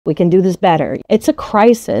We can do this better. It's a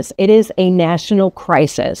crisis. It is a national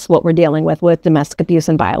crisis, what we're dealing with domestic abuse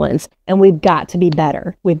and violence. And we've got to be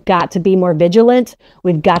better. We've got to be more vigilant.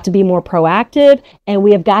 We've got to be more proactive. And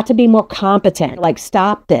we have got to be more competent. Like,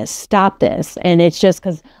 stop this, stop this. And it's just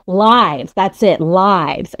because lives, that's it,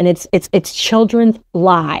 lives. And it's children's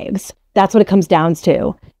lives. That's what it comes down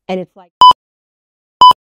to. And it's like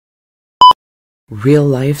real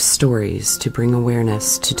life stories to bring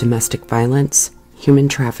awareness to domestic violence, human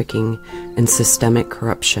trafficking, and systemic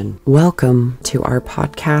corruption. Welcome to our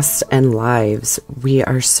podcasts and lives. We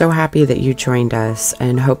are so happy that you joined us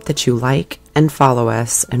and hope that you like and follow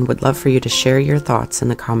us, and would love for you to share your thoughts in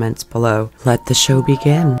the comments below. Let the show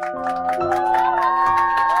begin.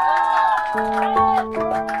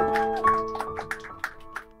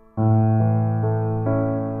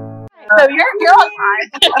 So you're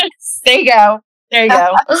on time. There you go. There you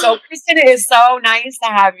go. So, Kristin, it is so nice to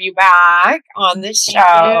have you back on the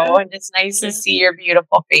show. And it's nice to see your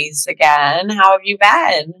beautiful face again. How have you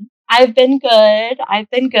been? I've been good.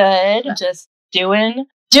 Just doing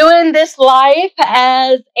this life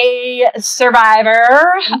as a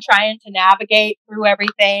survivor. I'm trying to navigate through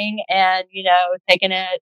everything and, taking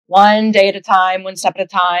it one day at a time, one step at a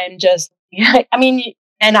time.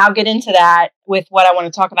 And I'll get into that with what I want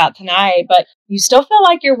to talk about tonight, but you still feel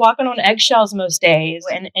like you're walking on eggshells most days.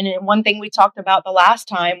 And one thing we talked about the last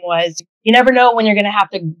time was you never know when you're going to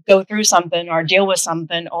have to go through something or deal with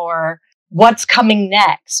something or what's coming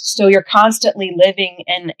next. So you're constantly living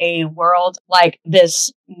in a world like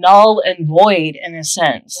this null and void in a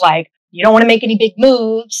sense. Like, you don't want to make any big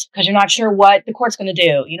moves because you're not sure what the court's going to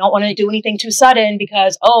do. You don't want to do anything too sudden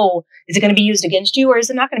because, is it going to be used against you or is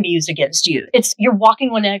it not going to be used against you? You're walking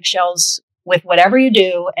on eggshells with whatever you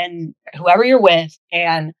do and whoever you're with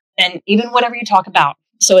and even whatever you talk about.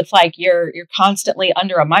 So it's like you're constantly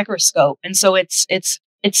under a microscope. And so it's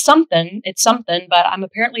something, but I'm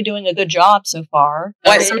apparently doing a good job so far.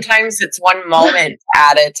 But sometimes it's one moment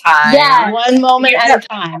at a time. Yeah, one moment at a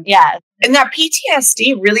time. Yeah. And that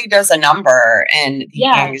PTSD really does a number, and the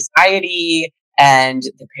anxiety and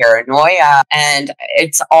the paranoia, and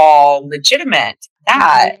it's all legitimate.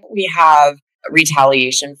 That we have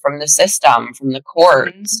retaliation from the system, from the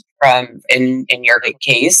courts, from, in your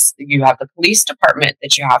case, you have the police department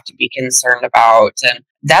that you have to be concerned about. And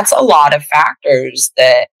that's a lot of factors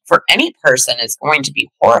that for any person is going to be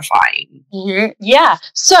horrifying. Mm-hmm. Yeah.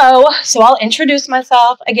 So I'll introduce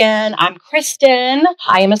myself again. I'm Kristin.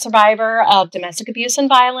 I am a survivor of domestic abuse and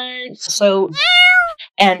violence.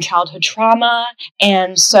 And childhood trauma.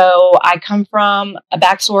 And so I come from a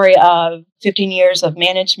backstory of 15 years of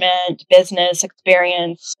management, business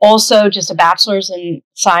experience, also just a bachelor's in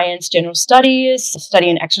science, general studies,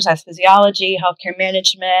 studying exercise physiology, healthcare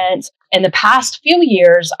management. In the past few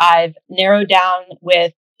years, I've narrowed down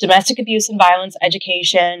with domestic abuse and violence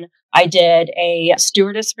education. I did a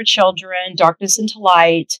stewardess for children, darkness into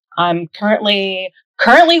light. I'm currently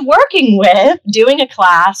working with doing a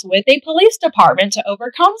class with a police department to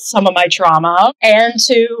overcome some of my trauma and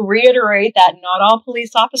to reiterate that not all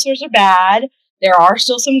police officers are bad. There are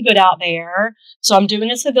still some good out there. So I'm doing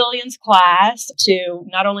a civilians class to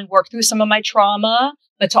not only work through some of my trauma,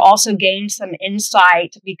 but to also gain some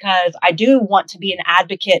insight because I do want to be an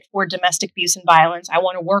advocate for domestic abuse and violence. I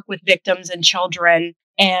want to work with victims and children.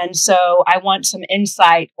 And so I want some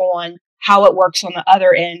insight on how it works on the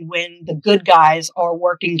other end when the good guys are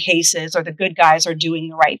working cases or the good guys are doing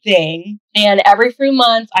the right thing. And every few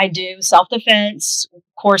months, I do self-defense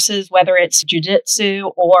courses, whether it's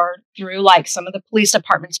jiu-jitsu or through like some of the police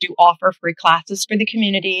departments do offer free classes for the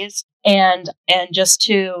communities and just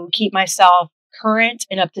to keep myself current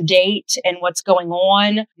and up to date and what's going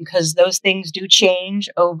on, because those things do change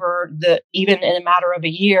over even in a matter of a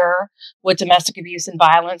year with domestic abuse and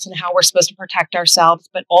violence and how we're supposed to protect ourselves.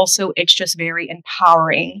 But also it's just very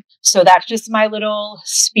empowering. So that's just my little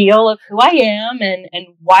spiel of who I am and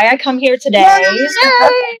why I come here today.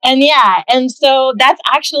 And so that's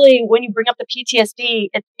actually when you bring up the PTSD,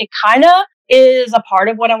 it kind of is a part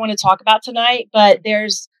of what I want to talk about tonight. But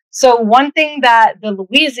so one thing that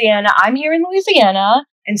I'm here in Louisiana,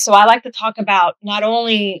 and so I like to talk about not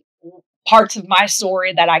only parts of my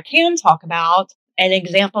story that I can talk about and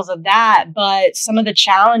examples of that, but some of the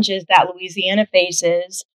challenges that Louisiana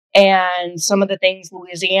faces and some of the things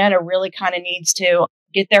Louisiana really kind of needs to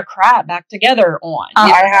get their crap back together on.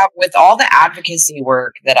 I have, with all the advocacy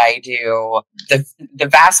work that I do, the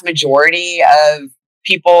vast majority of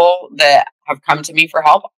people that have come to me for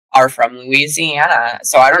help are from Louisiana.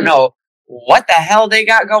 So I don't know what the hell they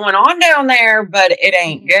got going on down there, but it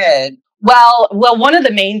ain't good. Well, one of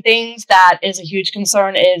the main things that is a huge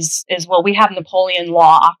concern is we have Napoleon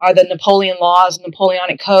law, or the Napoleon laws,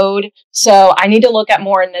 Napoleonic code. So I need to look at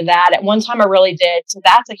more into that. At one time I really did. So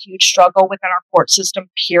that's a huge struggle within our court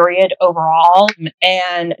system, period, overall.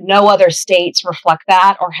 And no other states reflect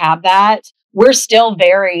that or have that.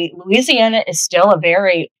 Louisiana is still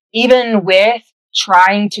even with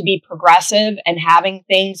trying to be progressive and having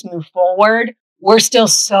things move forward, we're still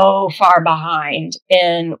so far behind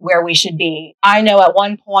in where we should be. I know at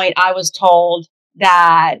one point I was told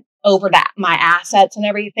that my assets and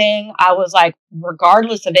everything, I was like,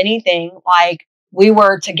 regardless of anything, like we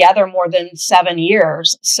were together more than 7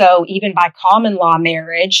 years. So even by common law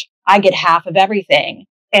marriage, I get half of everything.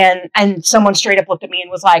 And someone straight up looked at me and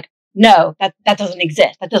was like, no, that doesn't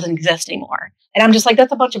exist. That doesn't exist anymore. And I'm just like,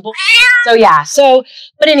 that's a bunch of bullshit. So yeah.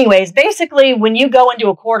 But anyways, basically when you go into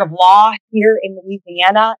a court of law here in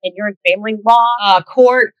Louisiana and you're in family law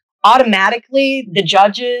court, automatically the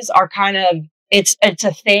judges are kind of, it's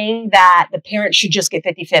a thing that the parents should just get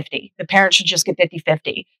 50-50. The parents should just get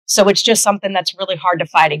 50-50. So it's just something that's really hard to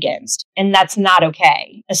fight against. And that's not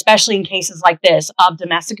okay, especially in cases like this of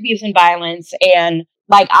domestic abuse and violence. And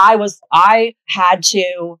like I had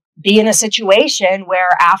to be in a situation where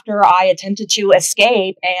after I attempted to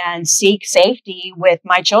escape and seek safety with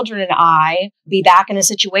my children and I, be back in a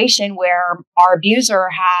situation where our abuser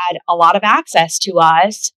had a lot of access to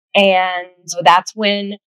us. And so that's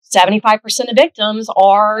when 75% of victims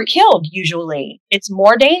are killed. Usually it's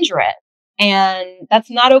more dangerous, and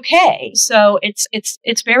that's not okay. So it's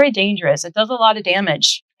very dangerous. It does a lot of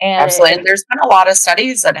damage. And absolutely. And there's been a lot of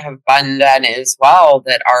studies that have been done as well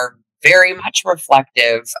that are very much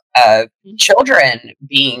reflective of children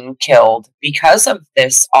being killed because of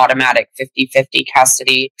this automatic 50-50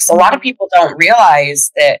 custody. So a lot of people don't realize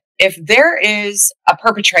that if there is a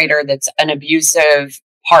perpetrator that's an abusive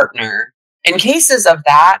partner, in cases of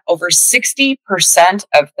that, over 60%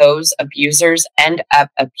 of those abusers end up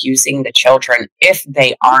abusing the children if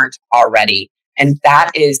they aren't already. And that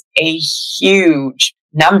is a huge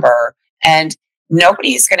number. And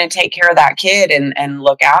nobody's going to take care of that kid and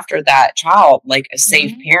look after that child like a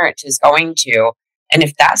safe parent is going to. And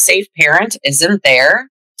if that safe parent isn't there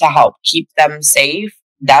to help keep them safe,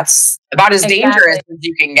 that's about as dangerous as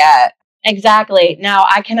you can get. Exactly. Now,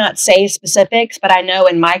 I cannot say specifics, but I know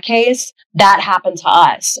in my case, that happened to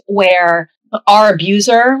us where our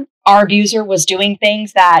abuser was doing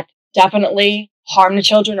things that definitely harm the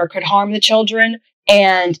children or could harm the children.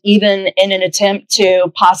 And even in an attempt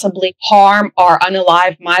to possibly harm or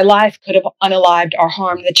unalive my life, could have unalived or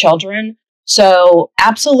harmed the children. So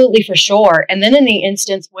absolutely, for sure. And then in the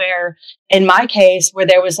instance where, in my case, where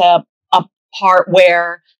there was a part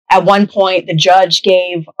where at one point the judge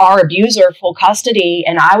gave our abuser full custody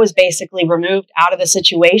and I was basically removed out of the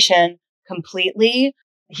situation completely,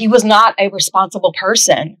 he was not a responsible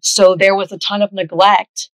person. So there was a ton of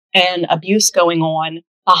neglect and abuse going on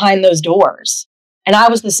behind those doors. And I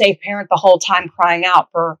was the safe parent the whole time crying out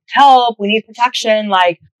for help. We need protection.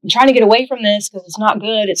 Like, I'm trying to get away from this because it's not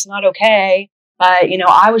good. It's not okay. But,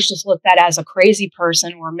 I was just looked at as a crazy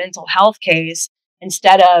person or a mental health case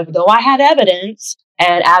instead of, though I had evidence.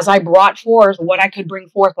 And as I brought forth what I could bring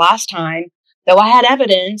forth last time, though I had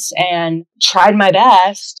evidence and tried my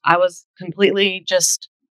best, I was completely just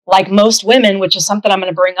like most women, which is something I'm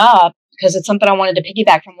going to bring up because it's something I wanted to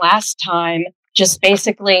piggyback from last time, just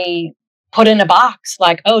basically put in a box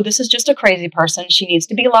like, oh, this is just a crazy person. She needs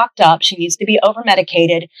to be locked up. She needs to be over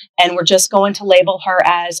medicated. And we're just going to label her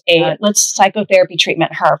as let's psychotherapy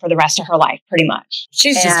treatment her for the rest of her life, pretty much.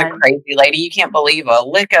 She's just a crazy lady. You can't believe a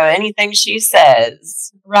lick of anything she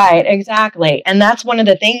says. Right, exactly. And that's one of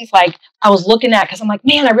the things like I was looking at, because I'm like,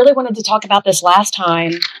 man, I really wanted to talk about this last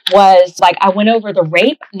time, was like I went over the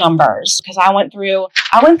rape numbers because I went through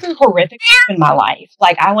horrific in my life.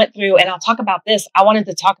 Like I went through, and I'll talk about this. I wanted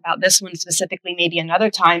to talk about this one specifically maybe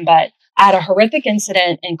another time, but I had a horrific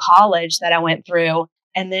incident in college that I went through.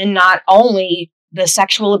 And then not only the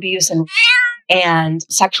sexual abuse and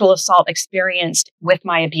sexual assault experienced with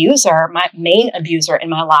my abuser, my main abuser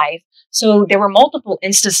in my life. So there were multiple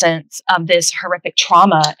instances of this horrific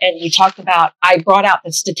trauma. And I brought out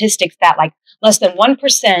the statistics that like less than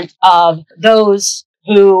 1% of those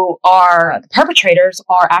who are the perpetrators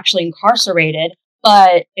are actually incarcerated.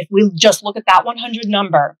 But if we just look at that 100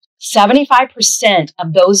 number, 75%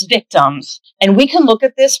 of those victims, and we can look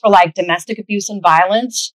at this for like domestic abuse and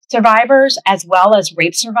violence survivors, as well as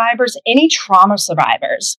rape survivors, any trauma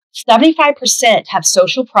survivors, 75% have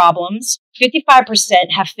social problems,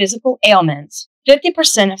 55% have physical ailments,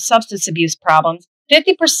 50% have substance abuse problems,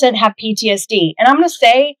 50% have PTSD. And I'm going to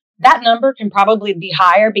say that number can probably be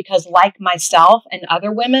higher because, like myself and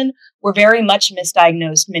other women, we're very much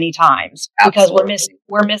misdiagnosed many times. Absolutely. Because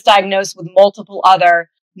we're misdiagnosed with multiple other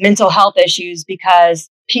mental health issues, because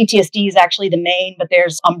PTSD is actually the main, but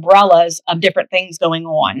there's umbrellas of different things going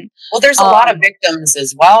on. Well, there's a lot of victims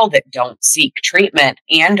as well that don't seek treatment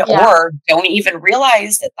or don't even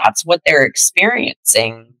realize that that's what they're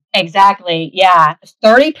experiencing. Exactly. Yeah.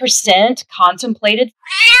 30% contemplated.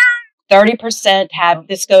 30% have,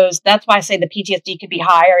 that's why I say the PTSD could be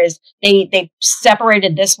higher, is they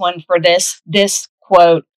separated this one for this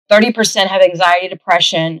quote, 30% have anxiety,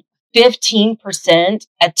 depression, 15%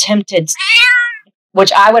 attempted,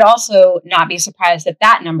 which I would also not be surprised if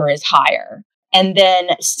that number is higher. And then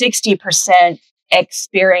 60%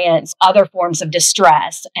 experience other forms of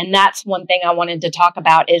distress. And that's one thing I wanted to talk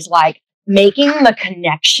about, is like making the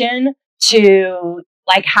connection to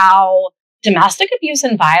like how domestic abuse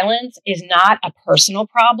and violence is not a personal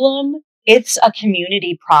problem. It's a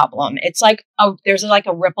community problem. It's like, there's like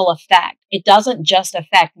a ripple effect. It doesn't just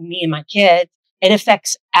affect me and my kids. It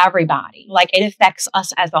affects everybody. Like, it affects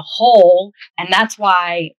us as a whole. And that's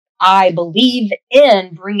why I believe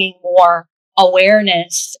in bringing more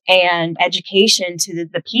awareness and education to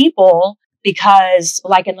the people, because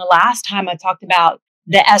like in the last time I talked about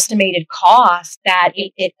the estimated cost, that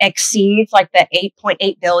it exceeds like the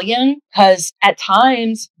 8.8 billion, because at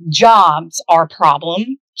times jobs are a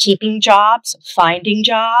problem, keeping jobs, finding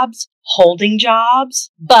jobs, holding jobs.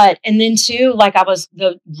 And then too, like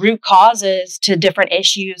the root causes to different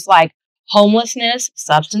issues like homelessness,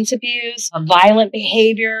 substance abuse, violent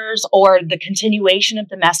behaviors, or the continuation of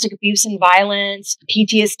domestic abuse and violence,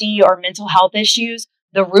 PTSD, or mental health issues.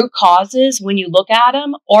 The root causes, when you look at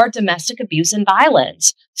them, are domestic abuse and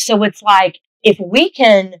violence. So it's like, if we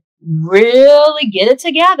can really get it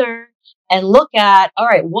together and look at, all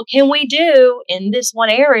right, what can we do in this one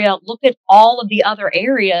area? Look at all of the other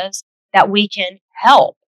areas that we can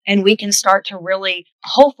help and we can start to really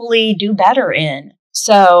hopefully do better in.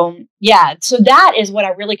 So yeah, so that is what I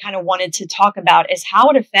really kind of wanted to talk about, is how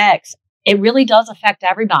it really does affect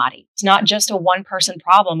everybody. It's not just a one person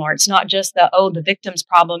problem, or it's not just the victim's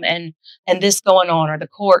problem and this going on, or the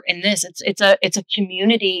court and this. It's a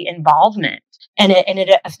community involvement, and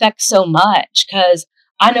it affects so much, because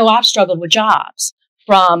I know I've struggled with jobs,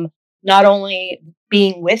 from not only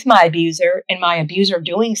being with my abuser and my abuser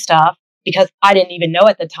doing stuff because I didn't even know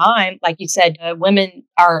at the time. Like you said, women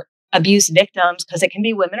are abuse victims, because it can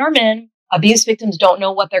be women or men. Abuse victims don't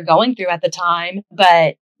know what they're going through at the time,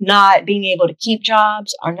 but not being able to keep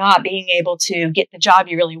jobs, or not being able to get the job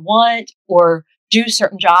you really want, or do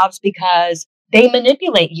certain jobs because they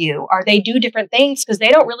manipulate you, or they do different things because they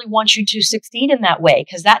don't really want you to succeed in that way,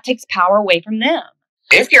 because that takes power away from them.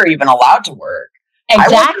 If you're even allowed to work.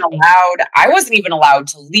 Exactly. I wasn't even allowed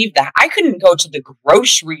to leave I couldn't go to the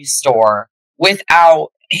grocery store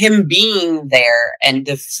without him being there. And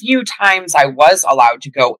the few times I was allowed to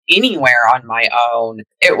go anywhere on my own,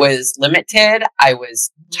 it was limited. I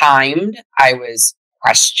was timed. I was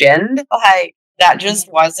questioned. Like, that just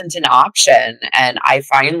wasn't an option. And I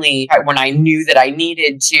finally, when I knew that I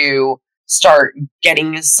needed to start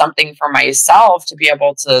getting something for myself to be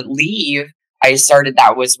able to leave,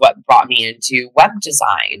 that was what brought me into web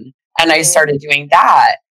design. And I started doing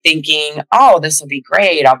that, thinking, oh, this will be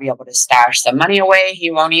great. I'll be able to stash some money away.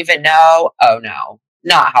 He won't even know. Oh, no,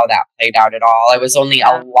 not how that played out at all. I was only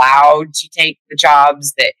allowed to take the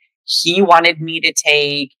jobs that he wanted me to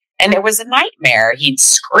take. And it was a nightmare. He'd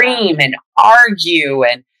scream and argue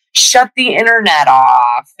and shut the internet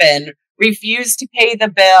off and refuse to pay the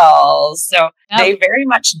bills. So they very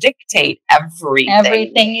much dictate everything.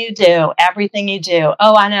 Everything you do.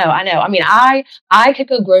 Oh, I know. I mean, I could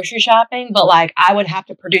go grocery shopping, but like I would have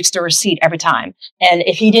to produce the receipt every time. And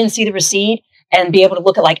if he didn't see the receipt and be able to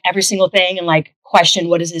look at like every single thing and like question,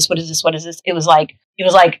 what is this? It was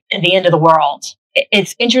like the end of the world.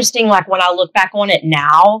 It's interesting. Like when I look back on it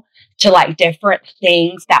now, to like different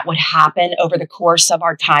things that would happen over the course of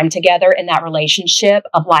our time together in that relationship,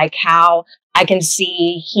 of like how I can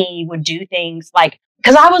see he would do things like,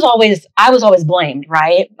 because I was always blamed,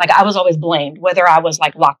 right? Like I was always blamed, whether I was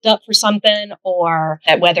like locked up for something, or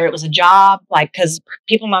whether it was a job, like, because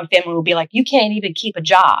people in my family would be like, you can't even keep a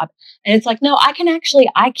job. And it's like, no, I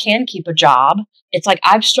can keep a job. It's like,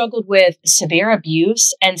 I've struggled with severe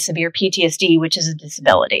abuse and severe PTSD, which is a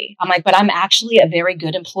disability. I'm like, but I'm actually a very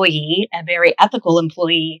good employee, a very ethical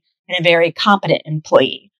employee, and a very competent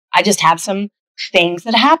employee. I just have some things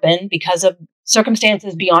that happen because of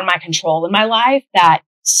circumstances beyond my control in my life that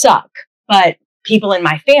suck. But people in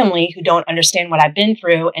my family who don't understand what I've been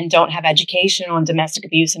through and don't have education on domestic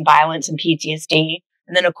abuse and violence and PTSD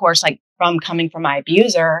And then of course, like from coming from my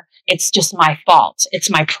abuser, it's just my fault. It's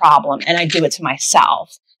my problem. And I do it to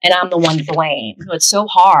myself and I'm the one to blame. So it's so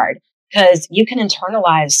hard because you can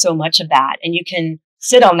internalize so much of that and you can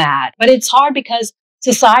sit on that. But it's hard because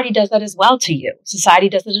society does that as well to you. Society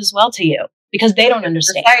does it as well to you because they don't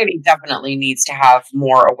understand. Society definitely needs to have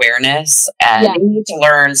more awareness and you need to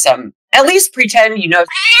learn some, at least pretend,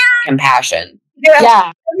 compassion.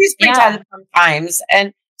 At least pretend sometimes.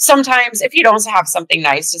 And sometimes if you don't have something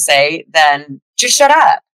nice to say, then just shut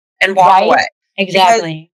up and walk away.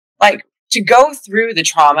 Exactly. Because, like, to go through the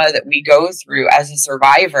trauma that we go through as a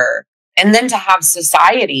survivor and then to have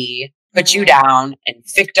society put you down and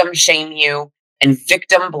victim shame you and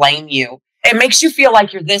victim blame you, it makes you feel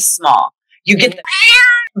like you're this small. You get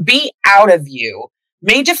the beat out of you,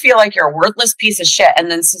 made to feel like you're a worthless piece of shit. And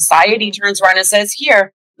then society turns around and says,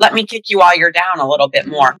 here, let me kick you while you're down a little bit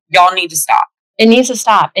more. Y'all need to stop. It needs to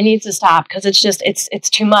stop. It needs to stop because it's just, it's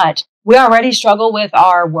too much. We already struggle with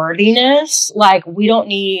our worthiness. Like we don't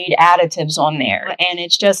need additives on there. And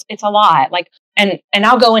it's just, it's a lot. Like, and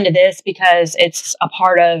I'll go into this because it's a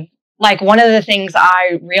part of, like, one of the things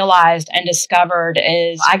I realized and discovered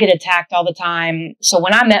is I get attacked all the time. So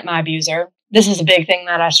when I met my abuser, this is a big thing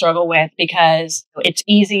that I struggle with because it's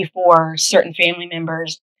easy for certain family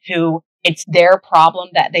members who it's their problem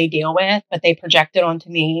that they deal with, but they project it onto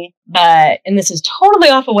me. And this is totally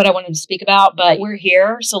off of what I wanted to speak about, but we're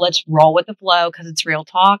here. So let's roll with the flow because it's real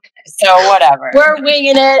talk. So whatever. We're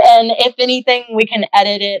winging it. And if anything, we can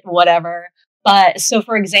edit it, whatever. But so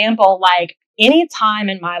for example, like any time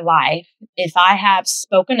in my life, if I have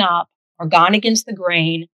spoken up or gone against the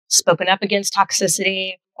grain, spoken up against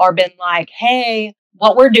toxicity or been like, hey,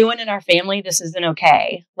 what we're doing in our family, this isn't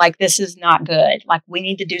okay. Like, this is not good. Like, we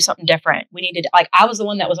need to do something different. We need to, like, I was the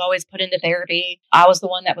one that was always put into therapy. I was the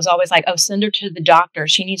one that was always like, oh, send her to the doctor.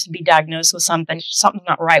 She needs to be diagnosed with something. Something's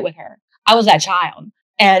not right with her. I was that child.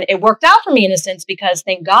 And it worked out for me in a sense because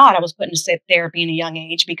thank God I was put into therapy in a young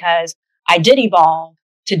age because I did evolve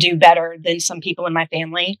to do better than some people in my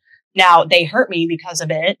family. Now, they hurt me because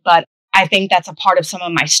of it, but I think that's a part of some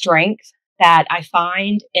of my strength that I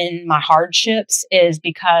find in my hardships is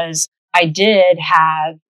because I did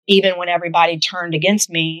have, even when everybody turned against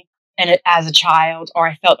me and as a child, or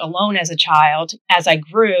I felt alone as a child, as I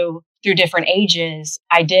grew through different ages,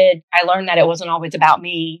 I learned that it wasn't always about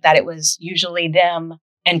me, that it was usually them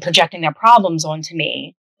and projecting their problems onto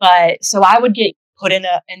me. But so I would get put in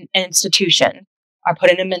an institution or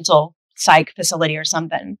put in a mental psych facility or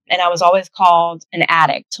something. And I was always called an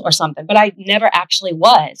addict or something, but I never actually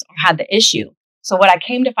was or had the issue. So what I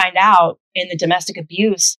came to find out in the domestic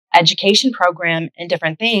abuse education program and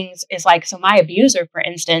different things is like, so my abuser, for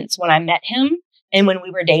instance, when I met him and when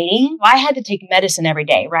we were dating, I had to take medicine every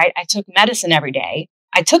day, right? I took medicine every day.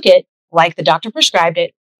 I took it like the doctor prescribed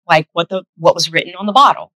it, like what was written on the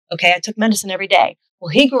bottle. Okay. I took medicine every day. Well,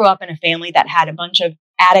 he grew up in a family that had a bunch of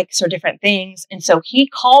addicts or different things. And so he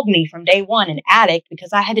called me from day one an addict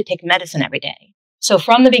because I had to take medicine every day. So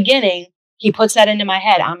from the beginning, he puts that into my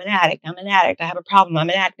head. I'm an addict. I'm an addict. I have a problem. I'm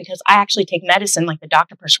an addict because I actually take medicine like the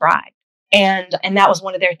doctor prescribed. And that was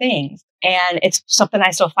one of their things. And it's something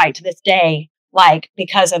I still fight to this day, like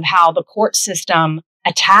because of how the court system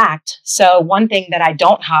attacked. So one thing that I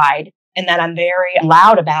don't hide and that I'm very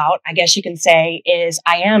loud about, I guess you can say, is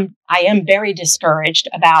I am very discouraged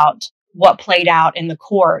about what played out in the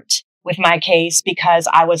court with my case because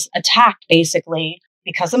I was attacked basically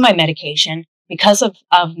because of my medication, because of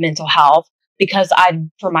mental health, because I,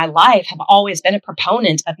 for my life, have always been a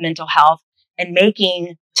proponent of mental health and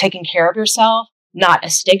making taking care of yourself not a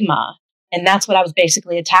stigma. And that's what I was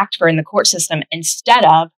basically attacked for in the court system instead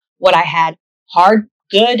of what I had hard,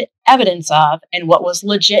 good evidence of and what was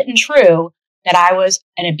legit and true, that I was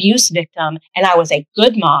an abuse victim and I was a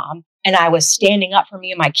good mom. And I was standing up for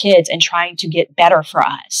me and my kids and trying to get better for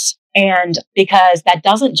us. And because that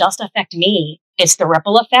doesn't just affect me, it's the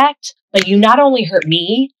ripple effect. But you not only hurt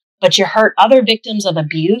me, but you hurt other victims of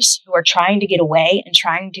abuse who are trying to get away and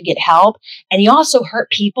trying to get help. And you also hurt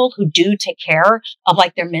people who do take care of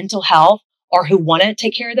like their mental health or who want to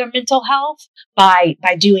take care of their mental health by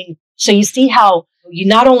doing. So you see how you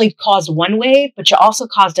not only caused one wave, but you also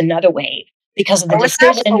caused another wave because of the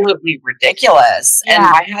decision. Absolutely ridiculous.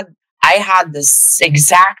 Yeah. And I had this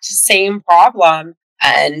exact same problem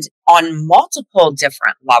and on multiple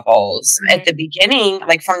different levels at the beginning,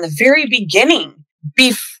 like from the very beginning,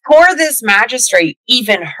 before this magistrate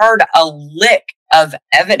even heard a lick of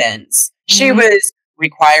evidence, she was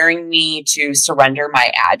requiring me to surrender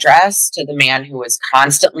my address to the man who was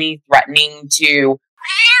constantly threatening to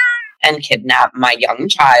and kidnap my young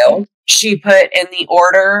child. she put in the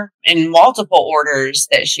order, in multiple orders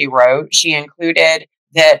that she wrote, she included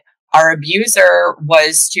that our abuser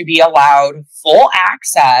was to be allowed full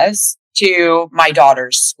access to my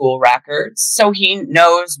daughter's school records. So he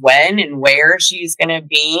knows when and where she's going to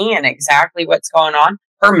be and exactly what's going on,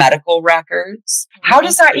 her medical records. How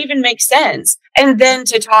does that even make sense? And then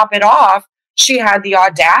to top it off, she had the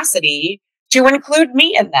audacity to include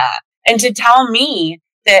me in that and to tell me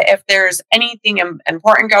that if there's anything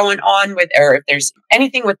important going on with, or if there's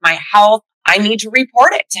anything with my health, I need to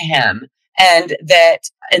report it to him. And that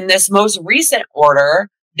in this most recent order,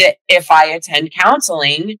 that if I attend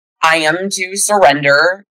counseling, I am to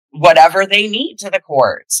surrender whatever they need to the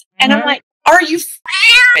courts. And I'm like, are you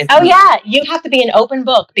oh, yeah. You have to be an open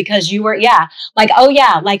book because you were, like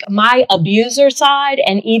my abuser side.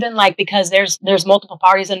 And even like, because there's multiple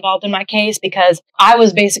parties involved in my case, because I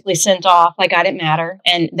was basically sent off, like I didn't matter.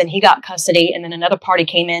 And then he got custody, and then another party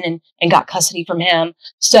came in and got custody from him.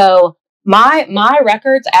 So my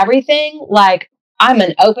records, everything, like I'm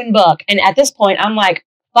an open book. And at this point, I'm like,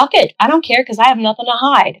 fuck it. I don't care because I have nothing to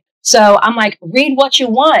hide. So I'm like, read what you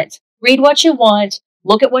want.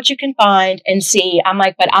 Look at what you can find and see. I'm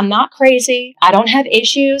like, but I'm not crazy. I don't have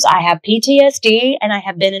issues. I have PTSD and I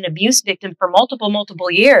have been an abuse victim for multiple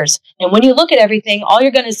years. And when you look at everything, all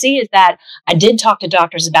you're going to see is that I did talk to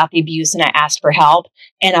doctors about the abuse and I asked for help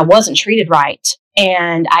and I wasn't treated right.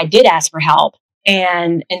 And I did ask for help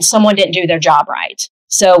and someone didn't do their job right.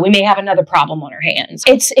 So we may have another problem on our hands.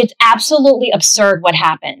 It's absolutely absurd what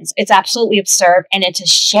happens. It's absolutely absurd. And it's a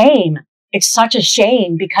shame. It's such a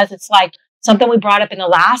shame because it's like, something we brought up in the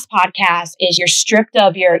last podcast is you're stripped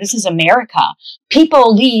of this is America.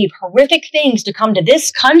 People leave horrific things to come to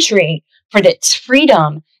this country for its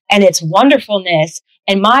freedom and its wonderfulness.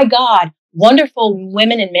 And my God, wonderful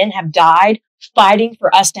women and men have died fighting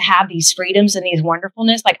for us to have these freedoms and these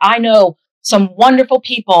wonderfulness. Like I know some wonderful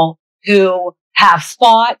people who have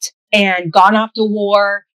fought and gone off to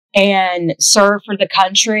war and served for the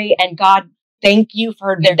country. And God, thank you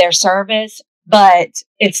for their service. But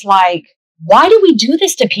it's like, why do we do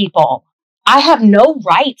this to people? I have no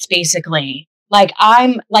rights, basically. Like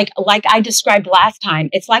I'm like I described last time.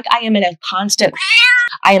 It's like I am in a constant,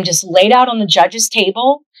 I am just laid out on the judge's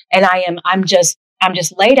table and I'm just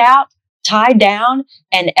laid out, tied down,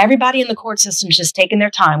 and everybody in the court system is just taking their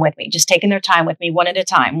time with me, one at a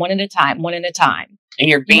time. And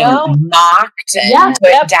you're being mocked and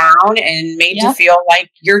put down and made to feel like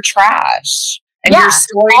you're trash. And your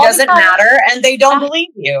story doesn't matter and they don't believe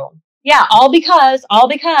you. Yeah, all because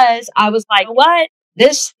I was like, what?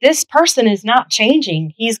 This person is not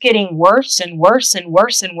changing. He's getting worse and worse and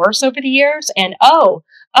worse and worse over the years. And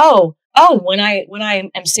when I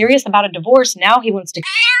am serious about a divorce, now he wants to.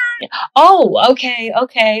 Oh,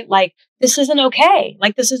 okay. Like this isn't okay.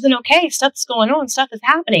 Stuff's going on. Stuff is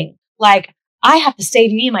happening. Like I have to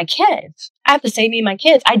save me and my kids. I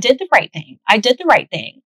did the right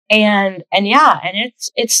thing. And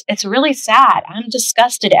it's really sad. I'm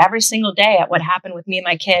disgusted every single day at what happened with me and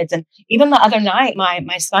my kids. And even the other night,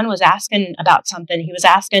 my son was asking about something. He was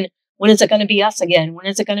asking, when is it going to be us again?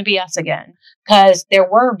 Because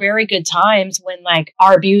there were very good times when like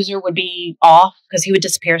our abuser would be off because he would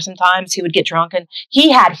disappear sometimes. He would get drunk and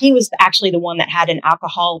he was actually the one that had an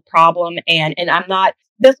alcohol problem. And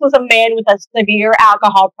this was a man with a severe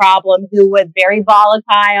alcohol problem who was very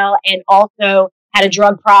volatile and also had a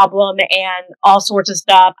drug problem and all sorts of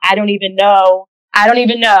stuff. I don't even know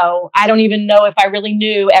if I really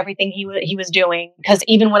knew everything he was doing. Because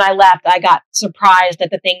even when I left, I got surprised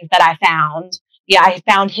at the things that I found. Yeah, I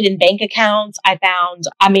found hidden bank accounts. I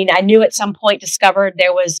knew at some point discovered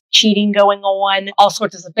there was cheating going on, all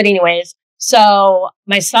sorts of stuff. But anyways, so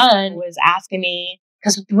my son was asking me,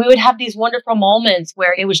 because we would have these wonderful moments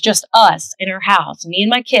where it was just us in our house, me and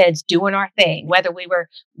my kids doing our thing, whether we were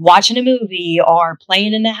watching a movie or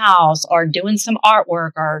playing in the house or doing some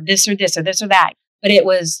artwork or this or that. But it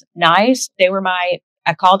was nice. I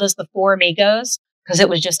called us the four amigos because it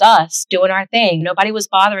was just us doing our thing. Nobody was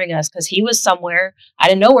bothering us because he was somewhere. I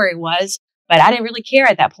didn't know where he was, but I didn't really care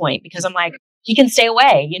at that point because I'm like, he can stay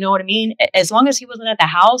away. You know what I mean? As long as he wasn't at the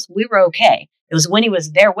house, we were okay. It was when he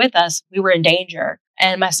was there with us, we were in danger.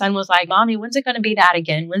 And my son was like, Mommy, when's it going to be that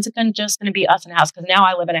again? When's it just going to be us in a house? Because now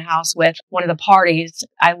I live in a house with one of the parties.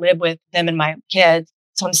 I live with them and my kids.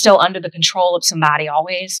 So I'm still under the control of somebody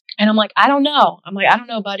always. And I'm like, I don't know. I don't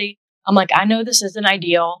know, buddy. I'm like, I know this isn't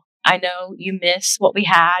ideal. I know you miss what we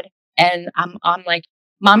had. And I'm like,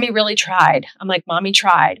 Mommy really tried. I'm like, Mommy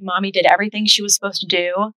tried. Mommy did everything she was supposed to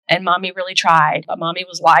do. And Mommy really tried. But Mommy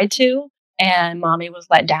was lied to. and mommy was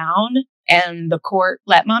let down, and the court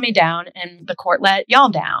let mommy down, and the court let y'all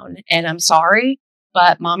down. And I'm sorry,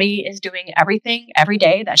 but mommy is doing everything every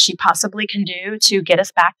day that she possibly can do to get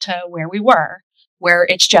us back to where we were, where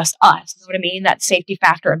it's just us. You know what I mean? That safety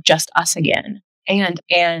factor of just us again.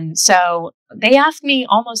 And so they ask me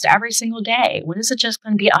almost every single day, when is it just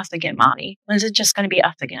going to be us again, mommy? When is it just going to be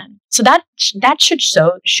us again? So that should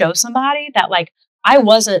show somebody that, like, I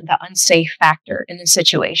wasn't the unsafe factor in the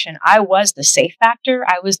situation. I was the safe factor.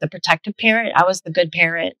 I was the protective parent. I was the good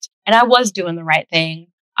parent, and I was doing the right thing.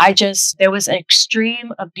 There was an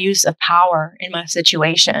extreme abuse of power in my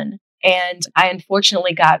situation. And I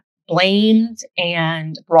unfortunately got blamed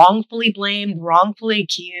and wrongfully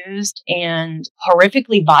accused and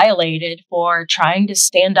horrifically violated for trying to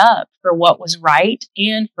stand up for what was right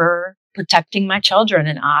and for protecting my children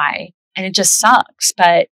and I. And it just sucks,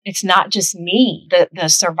 but it's not just me. The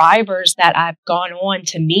survivors that I've gone on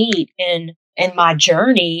to meet in my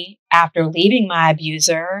journey after leaving my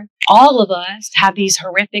abuser, all of us have these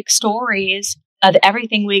horrific stories of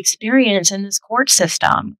everything we experience in this court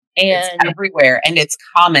system. And it's everywhere, and it's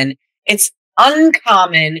common. It's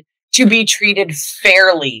uncommon to be treated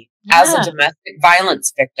fairly as a domestic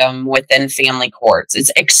violence victim within family courts.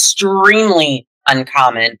 It's extremely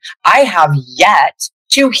uncommon. I have yet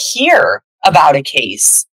to hear about a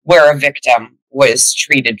case where a victim was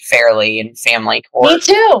treated fairly in family court.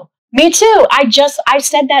 Me too. I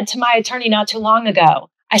said that to my attorney not too long ago.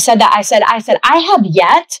 I said I have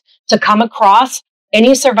yet to come across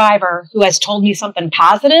any survivor who has told me something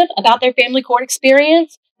positive about their family court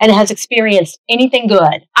experience and has experienced anything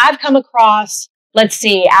good. I've come across,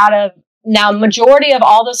 majority of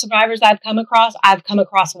all the survivors I've come across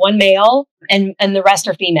one male and the rest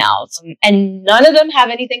are females. And none of them have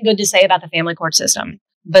anything good to say about the family court system.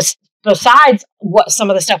 Besides what some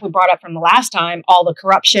of the stuff we brought up from the last time, all the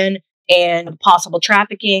corruption and possible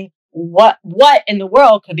trafficking, what in the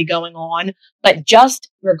world could be going on? But just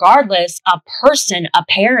regardless, a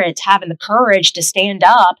parent having the courage to stand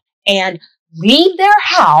up and leave their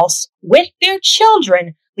house with their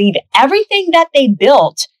children, leave everything that they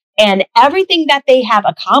built and everything that they have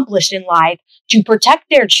accomplished in life to protect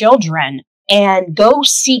their children and go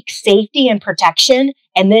seek safety and protection,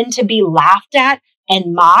 and then to be laughed at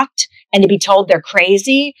and mocked and to be told they're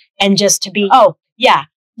crazy and just to be, oh, yeah,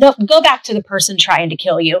 no, go back to the person trying to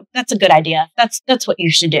kill you. That's a good idea. That's what you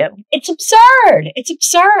should do. It's absurd. It's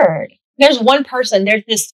absurd. There's one person, there's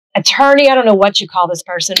this attorney. I don't know what you call this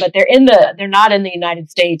person, but they're not in the United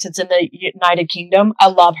States. It's in the United Kingdom. I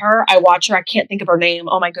love her. I watch her. I can't think of her name.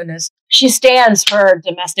 Oh my goodness. She stands for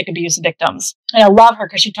domestic abuse victims. And I love her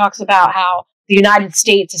because she talks about how the United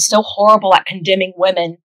States is so horrible at condemning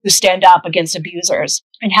women who stand up against abusers,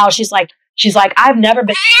 and how she's like, I have never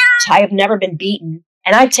been beaten,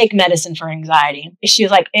 and I take medicine for anxiety. She's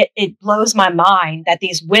like, it blows my mind that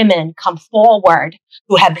these women come forward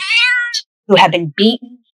who have been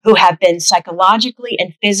beaten, who have been psychologically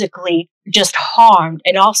and physically just harmed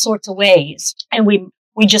in all sorts of ways. And we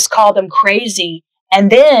just call them crazy. And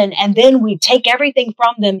then we take everything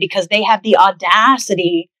from them because they have the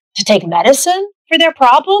audacity to take medicine for their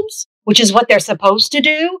problems, which is what they're supposed to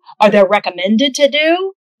do, or they're recommended to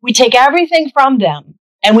do. We take everything from them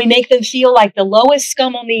and we make them feel like the lowest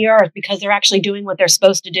scum on the earth because they're actually doing what they're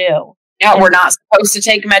supposed to do. Yeah, we're not supposed to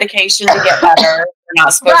take medication to get better. We're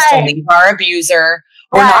not supposed to leave our abuser.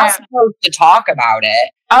 We're not supposed to talk about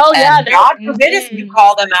it. Oh, and God forbid if you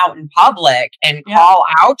call them out in public and call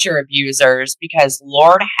out your abusers, because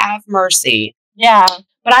Lord have mercy. Yeah,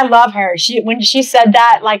 but I love her. When she said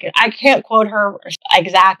that, like, I can't quote her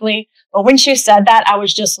exactly, but when she said that, I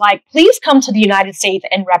was just like, please come to the United States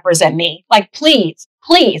and represent me. Like, please,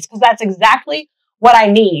 because that's exactly what I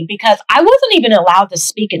need, because I wasn't even allowed to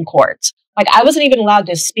speak in court.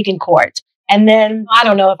 And then I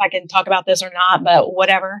don't know if I can talk about this or not, but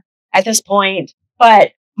whatever at this point.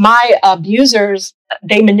 But my abusers,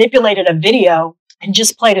 they manipulated a video and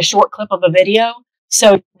just played a short clip of a video.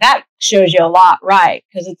 So that shows you a lot, right?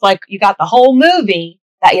 Because it's like you got the whole movie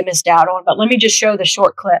that you missed out on, but let me just show the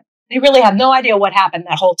short clip. They really have no idea what happened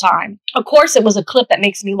that whole time. Of course, it was a clip that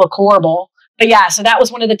makes me look horrible. But yeah, so that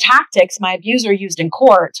was one of the tactics my abuser used in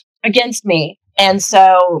court against me. And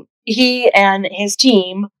so he and his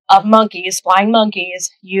team of flying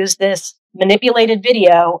monkeys, used this manipulated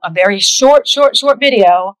video, a very short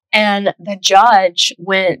video. And the judge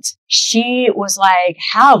she was like,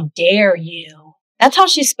 how dare you? That's how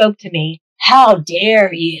she spoke to me. How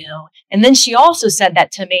dare you? And then she also said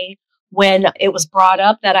that to me when it was brought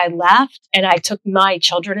up that I left and I took my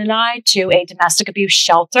children and I to a domestic abuse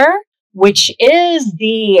shelter, which is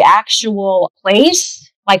the actual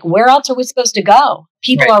place, Like, where else are we supposed to go?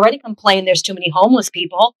 People already complain there's too many homeless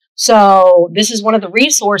people. So this is one of the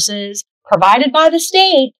resources provided by the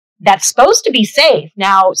state that's supposed to be safe.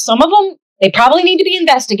 Now, some of them, they probably need to be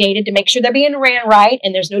investigated to make sure they're being ran right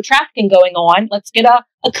and there's no trafficking going on. Let's get a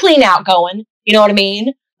clean out going. You know what I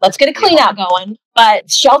mean? Let's get a clean out going. But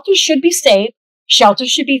shelters should be safe. Shelters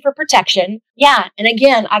should be for protection. Yeah. And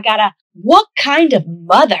again, what kind of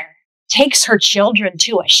mother takes her children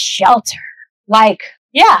to a shelter? Like,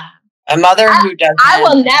 yeah. A mother who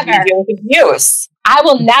doesn't deal with abuse. I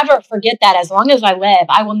will never forget that as long as I live.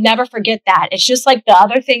 I will never forget that. It's just like the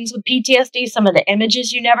other things with PTSD, some of the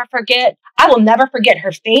images you never forget. I will never forget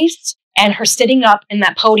her face and her sitting up in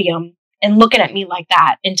that podium and looking at me like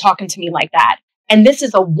that and talking to me like that. And this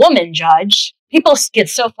is a woman judge. People get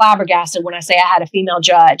so flabbergasted when I say I had a female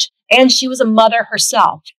judge. And she was a mother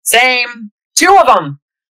herself. Same. 2 of them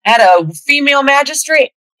had a female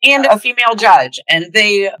magistrate and a female judge. And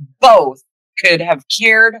they both could have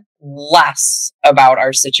cared less about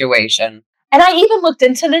our situation. And I even looked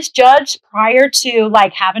into this judge prior to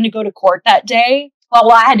like having to go to court that day.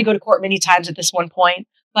 Well, I had to go to court many times at this one point,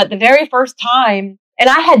 but the very first time, and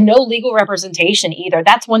I had no legal representation either.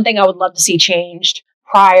 That's one thing I would love to see changed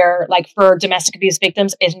prior, like for domestic abuse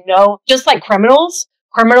victims is just like criminals,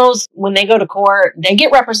 when they go to court, they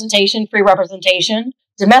get representation, free representation.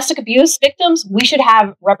 Domestic abuse victims, we should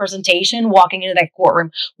have representation walking into that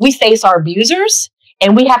courtroom. We face our abusers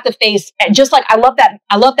and we have to face, just like, I love that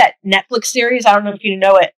Netflix series. I don't know if you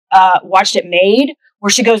know it, watched it, Made,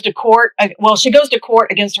 where she goes to court. She goes to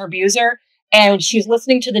court against her abuser and she's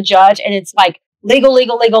listening to the judge and it's like legal. We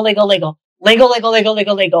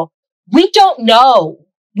don't know.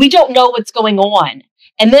 We don't know what's going on.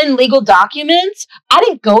 And then legal documents. I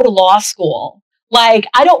didn't go to law school. Like,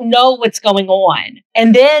 I don't know what's going on.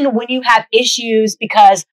 And then when you have issues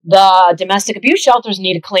because the domestic abuse shelters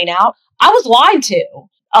need to clean out, I was lied to.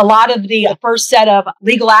 A lot of the first set of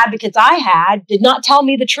legal advocates I had did not tell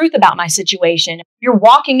me the truth about my situation. You're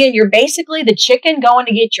walking in, you're basically the chicken going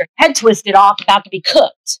to get your head twisted off, about to be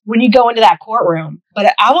cooked when you go into that courtroom.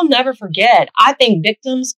 But I will never forget, I think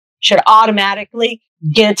victims should automatically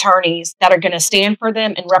get attorneys that are going to stand for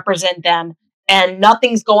them and represent them. And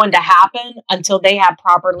nothing's going to happen until they have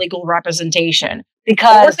proper legal representation.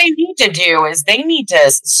 Because what they need to do is they need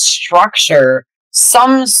to structure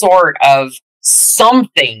some sort of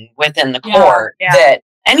something within the court that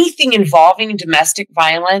anything involving domestic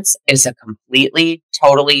violence is a completely,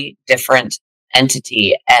 totally different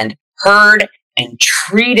entity and heard and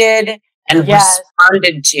treated and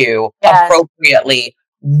responded to appropriately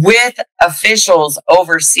with officials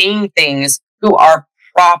overseeing things who are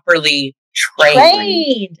properly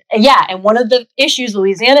trained. Yeah. And one of the issues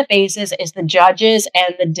Louisiana faces is the judges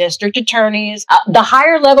and the district attorneys. The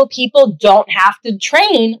higher level people don't have to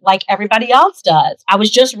train like everybody else does. I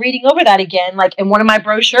was just reading over that again, like in one of my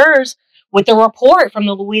brochures with the report from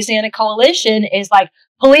the Louisiana Coalition is like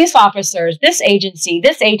police officers, this agency,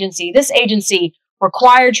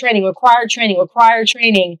 required training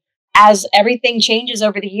as everything changes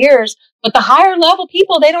over the years. But the higher level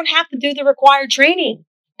people, they don't have to do the required training.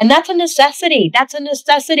 And that's a necessity. Because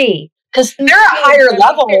they're at higher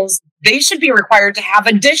levels. They should be required to have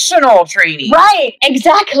additional training. Right.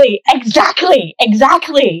 Exactly. Because,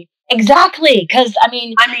 I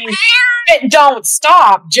mean, it don't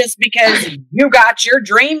stop just because you got your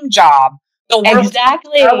dream job. The world's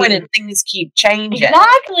growing and things keep changing.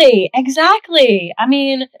 Exactly. I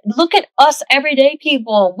mean, look at us everyday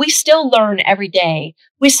people. We still learn every day.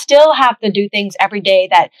 We still have to do things every day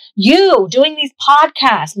that you doing these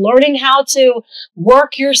podcasts, learning how to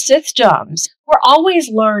work your systems. We're always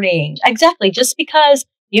learning. Exactly. Just because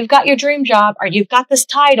you've got your dream job or you've got this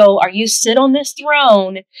title or you sit on this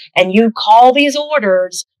throne and you call these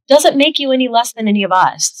orders doesn't make you any less than any of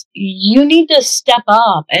us. You need to step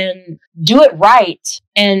up and do it right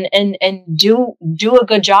and do a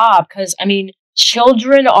good job. Because, I mean,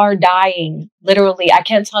 children are dying. Literally, I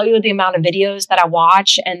can't tell you the amount of videos that I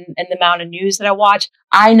watch and the amount of news that I watch.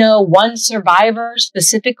 I know one survivor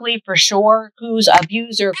specifically for sure whose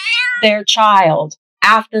abuser their child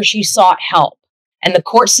after she sought help. And the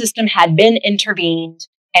court system had been intervened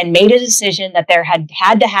and made a decision that there had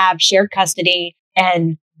to have shared custody,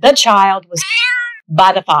 and the child was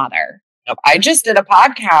by the father. I just did a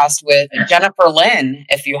podcast with Jennifer Lynn.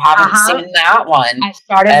 If you haven't seen that one, I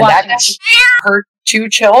started watching her 2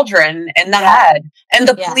 children in the head. And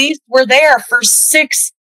the police were there for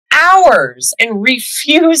 6 hours and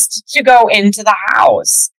refused to go into the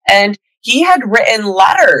house. And he had written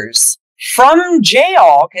letters from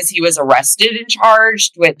jail because he was arrested and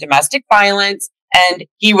charged with domestic violence And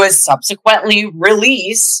he was subsequently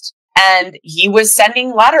released, and he was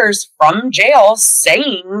sending letters from jail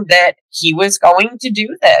saying that he was going to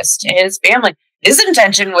do this to his family. His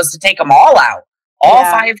intention was to take them all out, all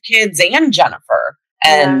 5 kids and Jennifer.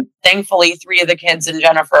 And thankfully, 3 of the kids and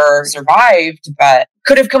Jennifer survived, but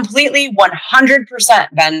could have completely 100%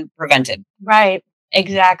 been prevented. Right.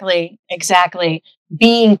 Exactly.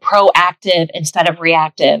 Being proactive instead of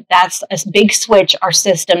reactive. That's a big switch our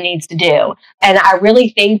system needs to do. And I really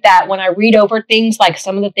think that when I read over things like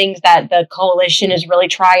some of the things that the coalition is really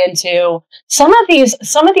trying to, some of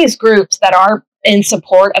these groups that are in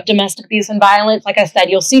support of domestic abuse and violence, like I said,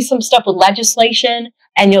 you'll see some stuff with legislation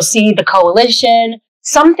and you'll see the coalition.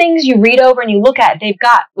 Some things you read over and you look at, they've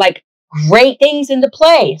got like great things into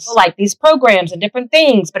place, like these programs and different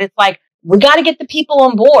things, but it's like, we got to get the people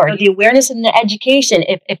on board, the awareness and the education.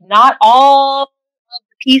 If not all of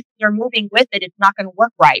the pieces are moving with it, it's not going to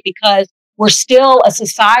work right, because we're still a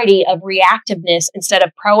society of reactiveness instead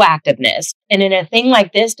of proactiveness. And in a thing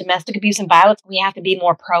like this, domestic abuse and violence, we have to be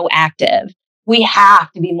more proactive. We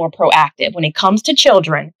have to be more proactive when it comes to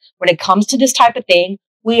children, when it comes to this type of thing.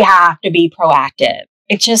 We have to be proactive.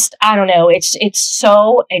 It's just, I don't know. It's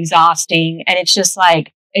so exhausting, and it's just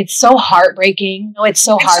like, it's so heartbreaking. No, it's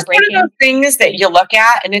so heartbreaking. It's one of those things that you look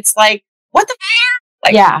at and it's like, what the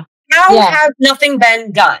f-? Like, how has nothing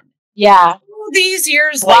been done? Yeah. All these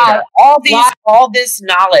years later, all this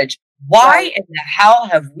knowledge, why in the hell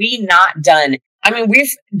have we not done? I mean,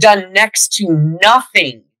 we've done next to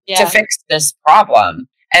nothing to fix this problem.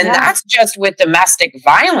 And that's just with domestic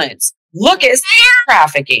violence. Look at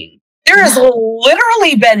trafficking. There has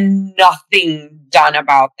literally been nothing done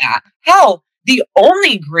about that. Hell, the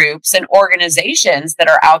only groups and organizations that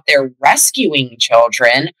are out there rescuing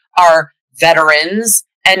children are veterans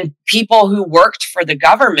and people who worked for the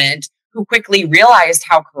government, who quickly realized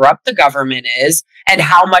how corrupt the government is and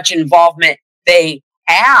how much involvement they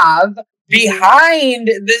have behind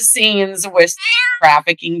the scenes with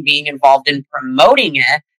trafficking, being involved in promoting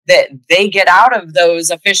it, that they get out of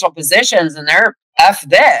those official positions and they're F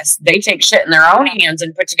this. They take shit in their own hands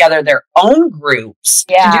and put together their own groups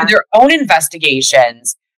to do their own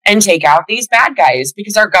investigations and take out these bad guys,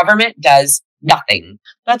 because our government does nothing.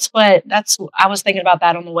 I was thinking about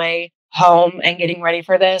that on the way home and getting ready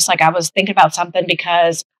for this. Like, I was thinking about something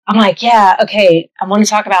because I'm like, I want to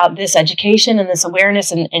talk about this education and this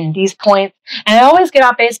awareness and these points. And I always get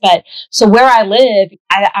off base, but so where I live,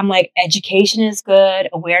 I'm like, education is good,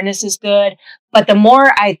 awareness is good. But the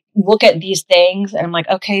more I look at these things and I'm like,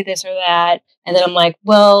 okay, this or that. And then I'm like,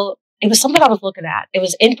 well, it was something I was looking at. It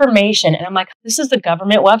was information. And I'm like, this is the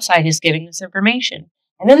government website is giving this information.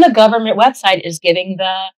 And then the government website is giving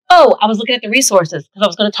I was looking at the resources because I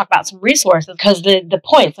was going to talk about some resources, because the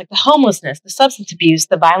points like the homelessness, the substance abuse,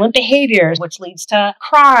 the violent behaviors, which leads to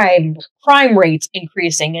crime rates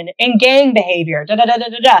increasing and gang behavior,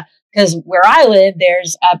 Because where I live,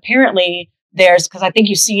 there's because I think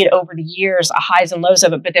you see it over the years, highs and lows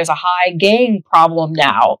of it, but there's a high gang problem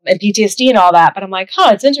now and PTSD and all that. But I'm like,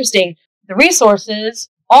 it's interesting. The resources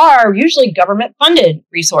are usually government funded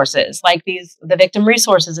resources, like the victim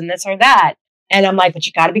resources and this or that. And I'm like, but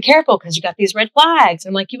you got to be careful because you got these red flags.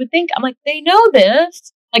 And like, you would think, I'm like, they know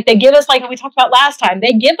this. Like, they give us, like we talked about last time,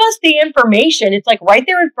 they give us the information. It's like right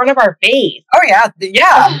there in front of our face. Oh yeah.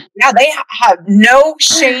 Yeah. They have no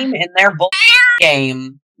shame in their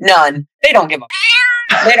game. None. They don't give a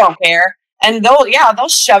they don't care. And they'll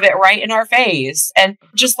shove it right in our face. And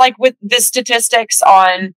just like with the statistics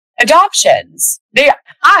on adoptions.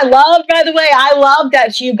 I love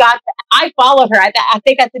that you got, I follow her. I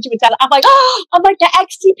think I sent you a text. I'm like the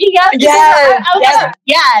XCPS.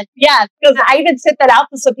 Yes. Because I even sent that out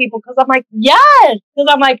to some people because I'm like, yes.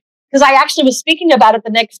 Because I actually was speaking about it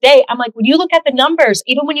the next day. I'm like, when you look at the numbers,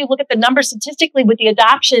 even when you look at the numbers statistically with the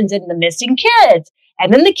adoptions and the missing kids,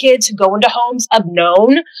 and then the kids who go into homes of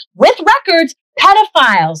known with records,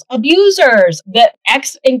 pedophiles, abusers, the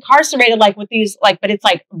ex-incarcerated, like with these, like, but it's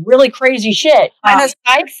like really crazy shit. And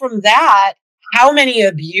aside from that, how many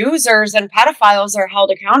abusers and pedophiles are held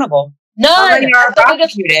accountable? None. How many are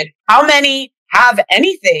prosecuted? How many have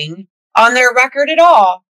anything on their record at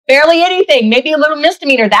all? Barely anything, maybe a little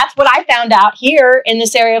misdemeanor. That's what I found out here in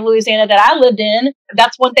this area of Louisiana that I lived in.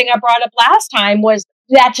 That's one thing I brought up last time, was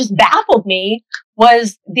that just baffled me,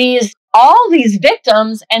 was all these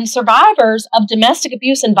victims and survivors of domestic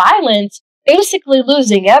abuse and violence basically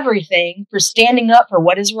losing everything for standing up for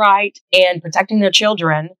what is right and protecting their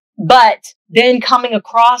children. But then coming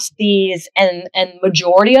across these, and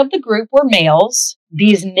majority of the group were males,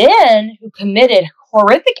 these men who committed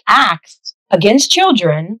horrific acts against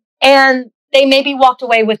children. And they maybe walked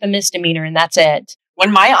away with a misdemeanor and that's it.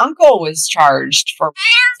 When my uncle was charged for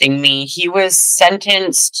me, he was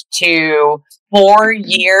sentenced to 4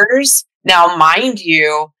 years. Now, mind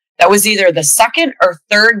you, that was either the second or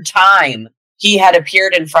third time he had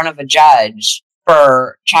appeared in front of a judge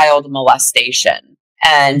for child molestation.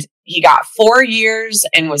 And he got 4 years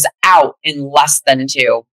and was out in less than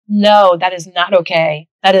 2. No, that is not okay.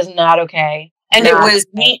 That is not okay. And it was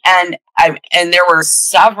me, and there were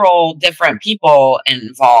several different people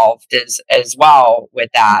involved as well with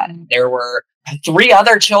that. Mm-hmm. There were 3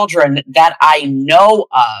 other children that I know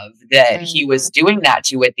of that he was doing that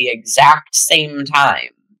to at the exact same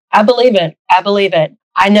time. I believe it. I believe it.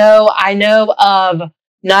 I know of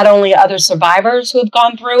not only other survivors who have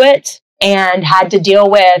gone through it and had to deal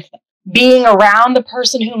with being around the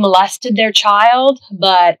person who molested their child,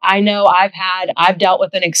 but I know I've dealt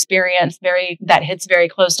with an experience that hits very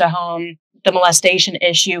close to home, the molestation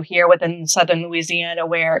issue here within Southern Louisiana,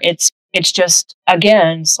 where it's just,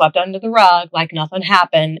 again, swept under the rug like nothing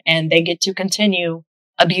happened, and they get to continue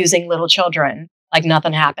abusing little children like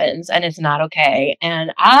nothing happens, and it's not okay.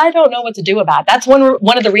 And I don't know what to do about it. That's one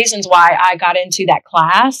of the reasons why I got into that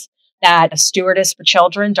class, that Stewardess for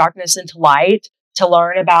Children, Darkness into Light, to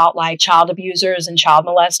learn about like child abusers and child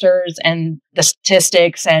molesters and the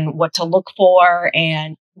statistics and what to look for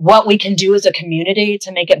and what we can do as a community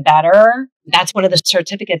to make it better. That's one of the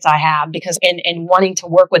certificates I have, because in wanting to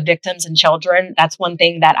work with victims and children, that's one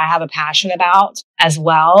thing that I have a passion about as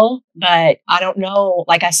well. But I don't know,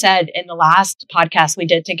 like I said in the last podcast we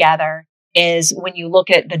did together, is when you look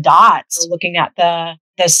at the dots, looking at the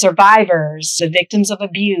survivors, the victims of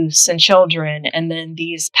abuse and children, and then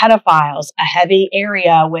these pedophiles, a heavy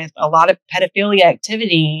area with a lot of pedophilia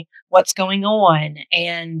activity, what's going on?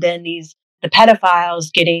 And then the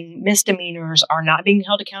pedophiles getting misdemeanors are not being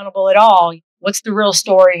held accountable at all. What's the real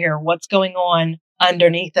story here? What's going on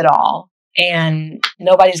underneath it all? And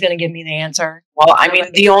nobody's going to give me the answer. Well, I mean,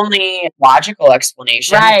 the only logical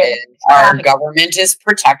explanation is our government is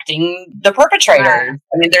protecting the perpetrators. Right.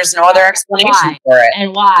 I mean, there's no other explanation for it.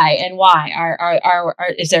 And why?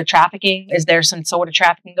 Is there trafficking? Is there some sort of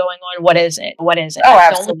trafficking going on? What is it? Oh,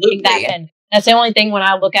 absolutely. That's the only thing when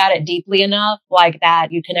I look at it deeply enough, like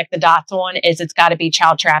that you connect the dots on, is it's got to be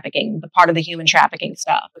child trafficking, the part of the human trafficking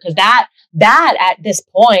stuff. Because that at this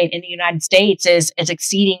point in the United States is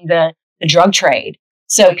exceeding the drug trade.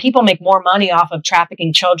 So people make more money off of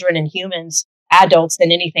trafficking children and humans, adults,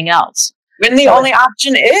 than anything else. When the only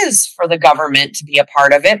option is for the government to be a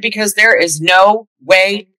part of it, because there is no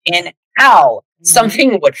way in hell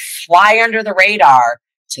something would fly under the radar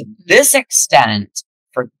to this extent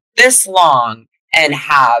for this long and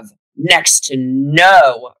have next to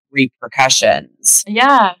no repercussions.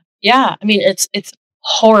 Yeah. I mean, it's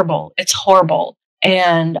horrible. It's horrible.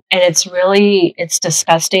 And it's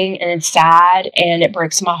disgusting and it's sad and it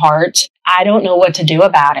breaks my heart. I don't know what to do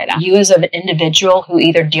about it. You as an individual who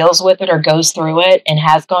either deals with it or goes through it and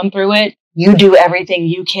has gone through it, you do everything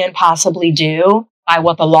you can possibly do by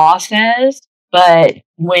what the law says. But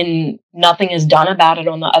when nothing is done about it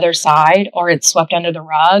on the other side, or it's swept under the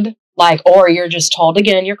rug, or you're just told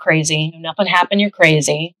again, you're crazy, nothing happened, you're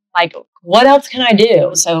crazy. What else can I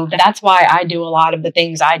do? So that's why I do a lot of the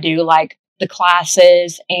things I do, like the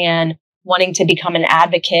classes and wanting to become an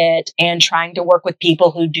advocate and trying to work with people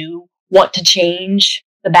who do want to change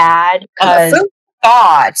the bad.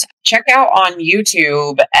 Check out on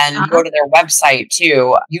YouTube and go to their website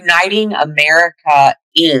too,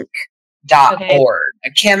 unitingamericainc.org.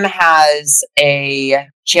 Kim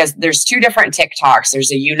there's 2 different TikToks.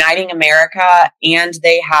 There's a Uniting America and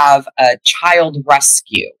they have a child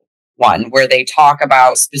rescue one where they talk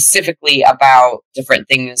specifically about different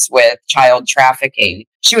things with child trafficking.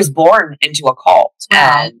 She was born into a cult.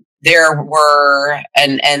 Wow. And there were,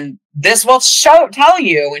 and this will show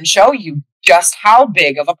you just how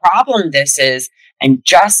big of a problem this is and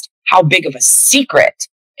just how big of a secret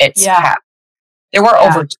it's kept. There were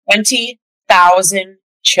over 20,000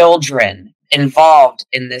 children involved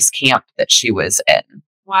in this camp that she was in.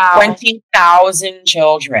 Wow. 20,000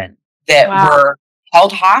 children that were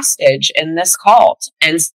held hostage in this cult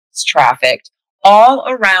and trafficked all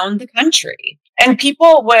around the country. And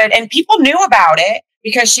people knew about it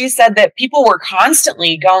because she said that people were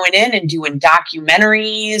constantly going in and doing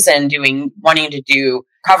documentaries and wanting to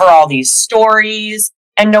cover all these stories,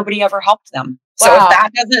 and nobody ever helped them. Wow. So if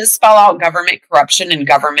that doesn't spell out government corruption and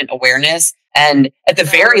government awareness, and at the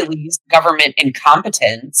very least, government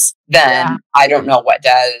incompetence, then I don't know what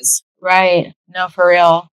does. Right. No, for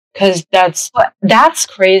real. Because that's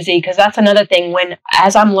crazy. Because that's another thing.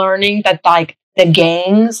 As I'm learning that the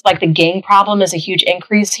gangs, like the gang problem is a huge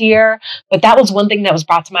increase here. But that was one thing that was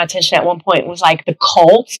brought to my attention at one point was like the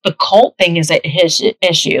cult thing is his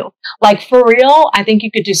issue. Like for real, I think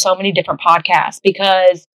you could do so many different podcasts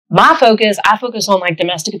because I focus on like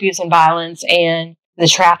domestic abuse and violence and the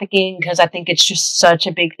trafficking because I think it's just such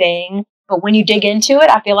a big thing. But when you dig into it,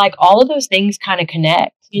 I feel like all of those things kind of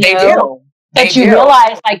connect. They do. But you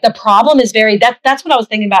realize like the problem is that's what I was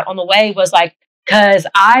thinking about on the way was like, because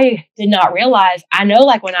I did not realize, I know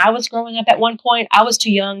like when I was growing up at one point, I was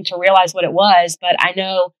too young to realize what it was, but I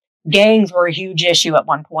know gangs were a huge issue at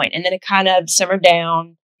one point, and then it kind of simmered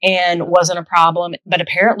down and wasn't a problem. But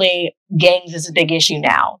apparently gangs is a big issue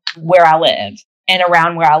now where I live and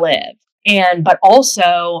around where I live. But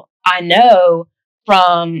also I know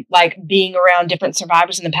from like being around different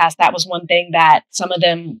survivors in the past, that was one thing that some of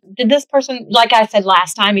them, did this person, like I said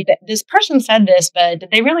last time, this person said this, but did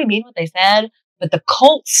they really mean what they said? But the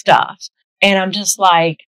cult stuff. And I'm just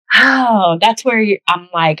like, oh, that's where I'm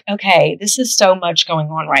like, okay, this is so much going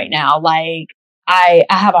on right now. Like I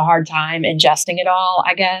have a hard time ingesting it all,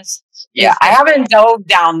 I guess. Yeah, I haven't dove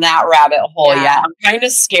down that rabbit hole yet. I'm kind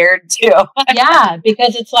of scared too. Yeah,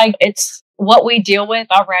 because it's like, it's what we deal with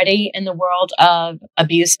already in the world of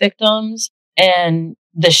abuse victims and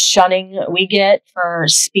the shunning we get for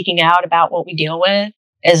speaking out about what we deal with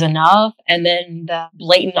is enough. And then the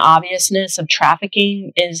blatant obviousness of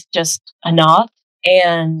trafficking is just enough.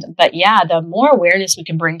 But yeah, the more awareness we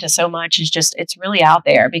can bring to so much is just, it's really out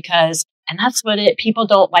there because, and that's what people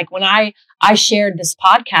don't like. When I shared this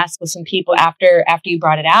podcast with some people after you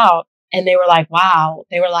brought it out, and they were like, wow,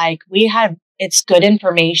 they were like, it's good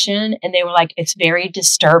information. And they were like, it's very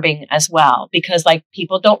disturbing as well, because like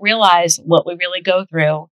people don't realize what we really go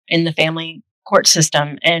through in the family court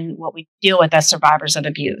system and what we deal with as survivors of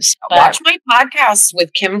abuse. But watch my podcasts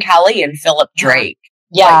with Kim Kelly and Philip Drake.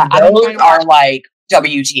 Yeah. Like, those are like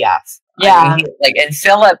WTF. Yeah. I mean, and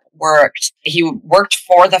Philip worked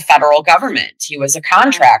for the federal government. He was a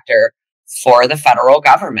contractor for the federal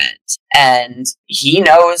government. And he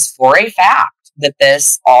knows for a fact that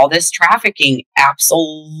all this trafficking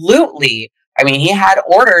absolutely, I mean, he had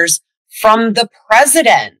orders from the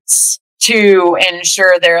presidents to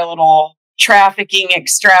ensure their little trafficking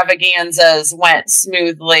extravaganzas went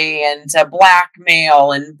smoothly and to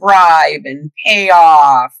blackmail and bribe and pay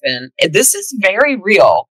off. And this is very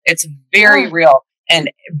real. It's very real. And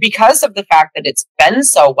because of the fact that it's been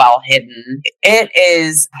so well hidden, it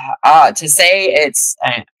is, to say it's,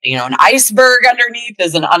 an iceberg underneath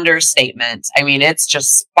is an understatement. I mean, it's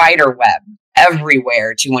just spider web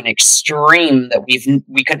everywhere to an extreme that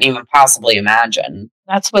we couldn't even possibly imagine.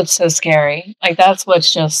 That's what's so scary. Like, that's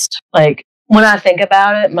what's just like, when I think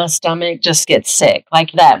about it, my stomach just gets sick.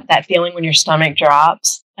 Like that feeling when your stomach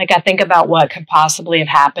drops. Like I think about what could possibly have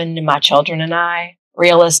happened to my children and I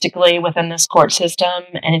realistically within this court system.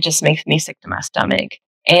 And it just makes me sick to my stomach.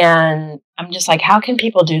 And I'm just like, how can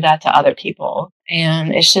people do that to other people?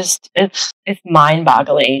 And it's just, it's mind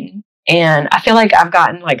boggling. And I feel like I've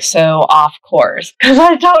gotten like so off course because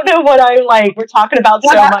I don't know what we're talking about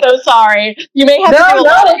so much. So sorry. You may have to do a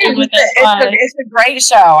lot with it. It's a great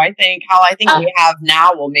show. I think we have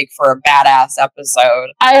now will make for a badass episode.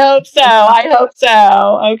 I hope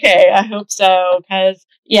so. Okay. I hope so. Because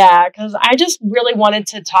I just really wanted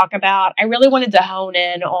to hone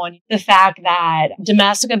in on the fact that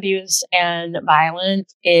domestic abuse and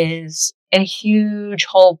violence is a huge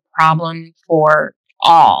whole problem for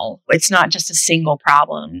all. It's not just a single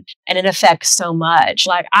problem, and it affects so much.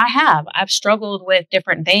 Like I've struggled with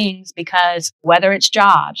different things because whether it's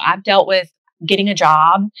jobs, I've dealt with getting a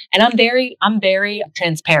job, and I'm very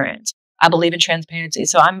transparent. I believe in transparency.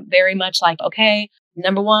 So I'm very much like, okay,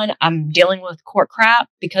 number one, I'm dealing with court crap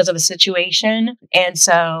because of a situation. And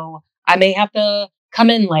so I may have to come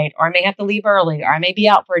in late, or I may have to leave early, or I may be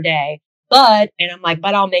out for a day. But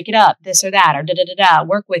I'll make it up, this or that, or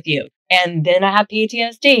work with you. And then I have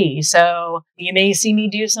PTSD. So you may see me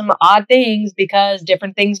do some odd things because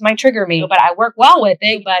different things might trigger me, but I work well with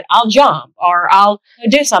it, but I'll jump or I'll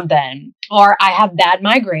do something. Or I have bad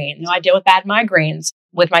migraines. I deal with bad migraines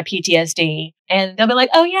with my PTSD, and they'll be like,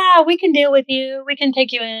 oh yeah, we can deal with you. We can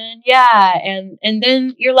take you in. Yeah. And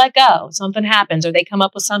then you're let go. Something happens, or they come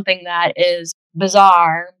up with something that is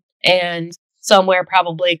bizarre and somewhere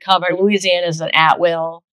probably covered. Louisiana is an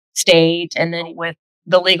at-will state. And then with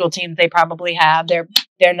the legal teams they probably have, they're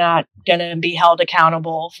they're not going to be held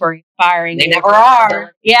accountable for firing you. They never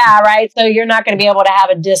are. Yeah, right. So you're not going to be able to have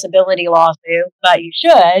a disability lawsuit, but you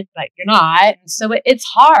should, but you're not. So it's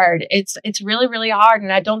hard. It's really, really hard.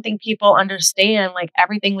 And I don't think people understand like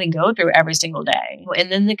everything we go through every single day.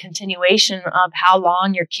 And then the continuation of how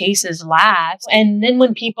long your cases last. And then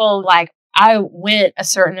when people like, I went a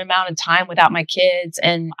certain amount of time without my kids,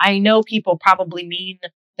 and I know people probably mean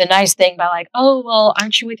the nice thing by like, oh, well,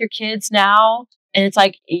 aren't you with your kids now? And it's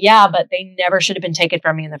like, yeah, but they never should have been taken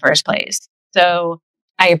from me in the first place. So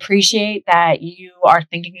I appreciate that you are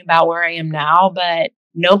thinking about where I am now, but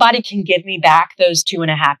nobody can give me back those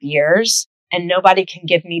 2.5 years, and nobody can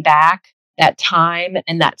give me back that time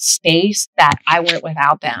and that space that I went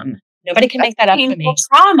without them. Nobody can make that up to me.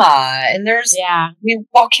 Trauma. And there's,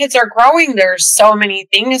 while kids are growing, there's so many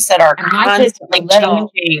things that are constantly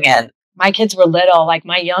changing. And my kids were little. Like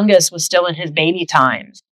my youngest was still in his baby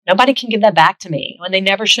times. Nobody can give that back to me when they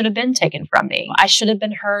never should have been taken from me. I should have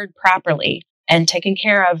been heard properly and taken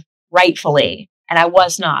care of rightfully. And I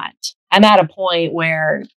was not. I'm at a point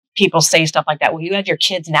where people say stuff like that. Well, you have your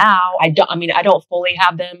kids now. I don't fully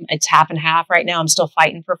have them. It's half and half right now. I'm still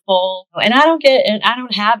fighting for full. And I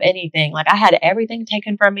don't have anything. Like I had everything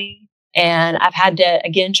taken from me. And I've had to,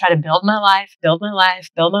 again, try to build my life.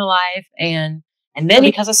 And then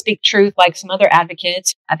because I speak truth, like some other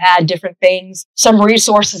advocates, I've had different things, some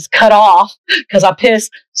resources cut off because I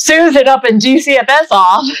pissed Susan up in GCFS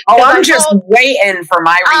off. Oh, I'm just waiting for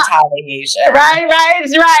my retaliation. Right.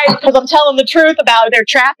 Because I'm telling the truth about their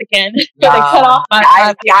trafficking. So they cut off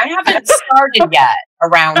I haven't started yet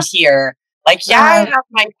around here. Like, I have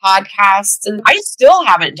my podcast, and I still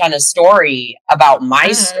haven't done a story about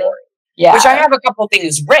my story. Yeah. Which I have a couple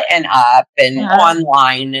things written up and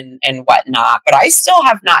online and whatnot, but I still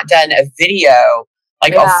have not done a video,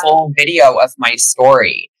 like a full video of my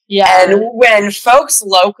story. Yeah. And when folks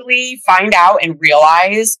locally find out and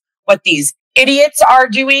realize what these idiots are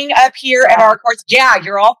doing up here at our courts,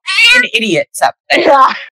 you're all idiots up there.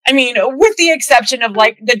 Yeah. I mean, with the exception of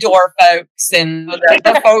like the door folks and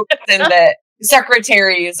the folks and the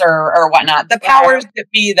secretaries or whatnot, the powers that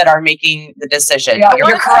be that are making the decision. Yeah,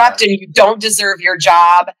 you're corrupt and you don't deserve your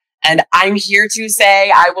job. And I'm here to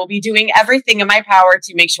say I will be doing everything in my power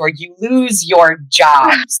to make sure you lose your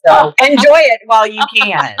job. So enjoy it while you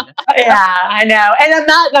can. Yeah, I know.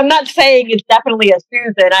 And I'm not saying it's definitely a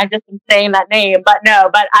Susan. I just am saying that name. But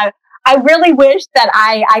no, but I really wish that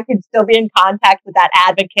I could still be in contact with that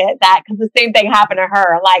advocate, because the same thing happened to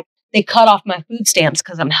her. Like they cut off my food stamps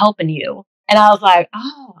because I'm helping you. And I was like,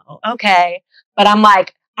 oh, okay. But I'm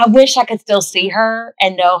like, I wish I could still see her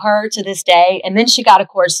and know her to this day. And then she got, of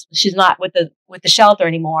course, she's not with the shelter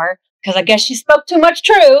anymore because I guess she spoke too much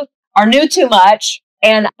truth or knew too much.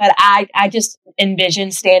 But I just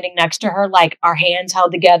envisioned standing next to her, like our hands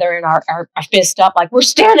held together and our fists up, like we're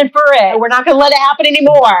standing for it. We're not going to let it happen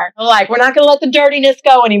anymore. Like we're not going to let the dirtiness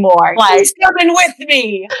go anymore. Like she's coming with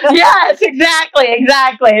me. Yes, exactly.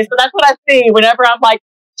 So that's what I see whenever I'm like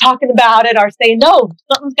talking about it or saying, no,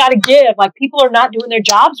 something's got to give. Like people are not doing their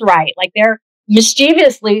jobs right. Like they're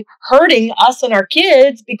mischievously hurting us and our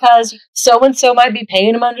kids because so-and-so might be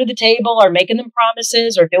paying them under the table or making them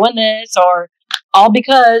promises or doing this, or all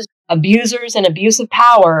because abusers and abuse of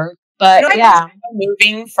power. But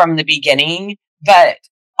moving from the beginning, but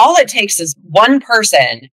all it takes is one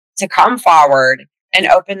person to come forward and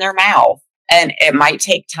open their mouth. And it might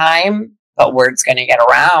take time, but word's going to get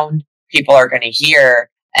around. People are going to hear.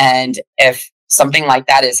 And if something like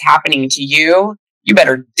that is happening to you, you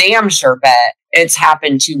better damn sure bet it's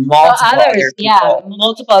happened to multiple other people. Yeah,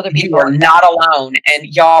 multiple other people. You are not alone. And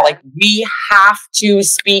y'all, like, we have to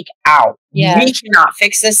speak out. Yes. We cannot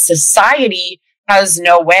fix this. Society has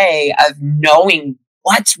no way of knowing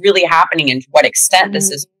what's really happening and to what extent this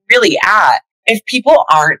is really at if people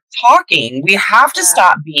aren't talking. We have to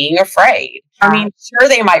stop being afraid. I mean, sure,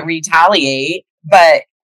 they might retaliate, but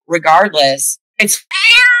regardless, it's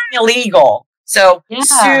illegal. So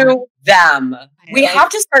sue them. We have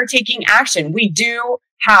to start taking action. We do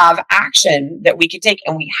have action that we can take,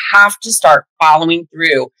 and we have to start following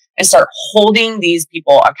through and start holding these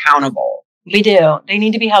people accountable. We do. They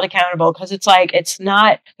need to be held accountable because it's like, it's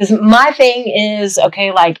not, because my thing is,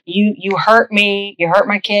 okay, like you hurt me, you hurt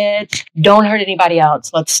my kids, don't hurt anybody else.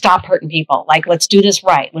 Let's stop hurting people. Like, let's do this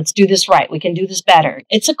right. Let's do this right. We can do this better.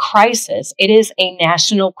 It's a crisis. It is a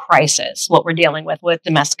national crisis, what we're dealing with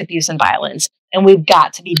domestic abuse and violence. And we've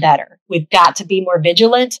got to be better. We've got to be more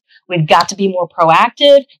vigilant. We've got to be more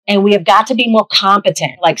proactive, and we have got to be more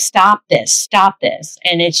competent. Like, stop this.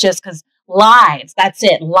 And it's just because lives, that's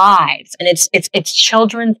it, lives. And it's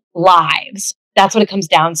children's lives. That's what it comes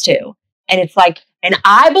down to. And it's like, And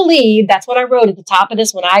I believe, that's what I wrote at the top of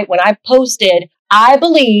this when I posted, I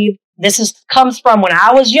believe comes from when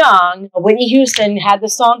I was young. Whitney Houston had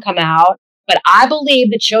this song come out, but I believe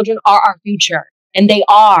the children are our future. And they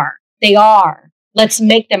are. Let's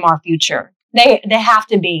make them our future. They have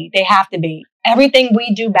to be. They have to be. Everything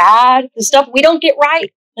we do bad, the stuff we don't get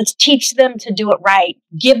right, let's teach them to do it right.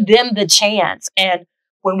 Give them the chance. And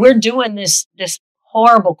when we're doing this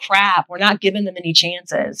horrible crap, we're not giving them any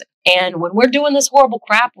chances. And when we're doing this horrible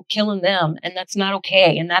crap, we're killing them. And that's not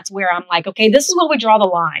okay. And that's where I'm like, okay, this is where we draw the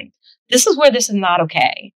line. This is where this is not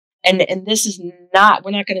okay. And this is not,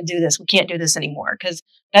 we're not going to do this. We can't do this anymore. Because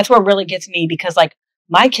that's what really gets me. Because like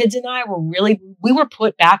my kids and I we were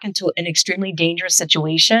put back into an extremely dangerous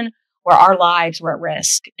situation where our lives were at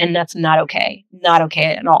risk. And that's not okay. Not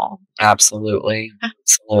okay at all. Absolutely.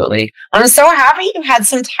 Absolutely. I'm so happy you had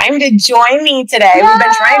some time to join me today. Yeah. We've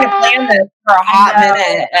been trying to plan this for a hot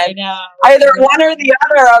minute. I know. Either one or the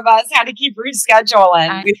other of us had to keep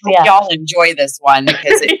rescheduling. We hope y'all enjoy this one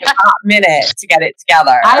because it's a hot minute to get it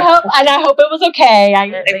together. I hope it was okay. I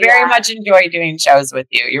very much enjoy doing shows with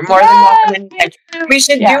you. You're more than welcome. We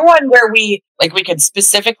should do one where we could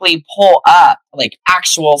specifically pull up like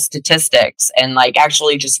actual statistics and like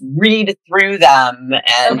actually just read through them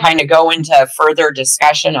and kind of go into further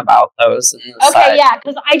discussion about those. And yeah,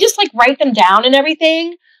 because I just like write them down and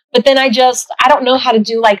everything, but then I don't know how to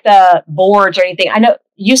do like the boards or anything. I know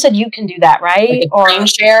you said you can do that, right? Like screen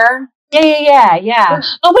share. Yeah.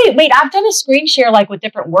 Oh, wait. I've done a screen share like with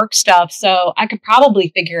different work stuff, so I could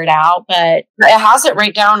probably figure it out, but it has it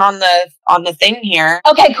right down on the thing here.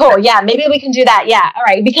 Okay, cool. Yeah, maybe we can do that. Yeah. All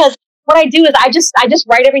right. Because what I do is I just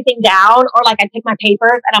write everything down, or like I take my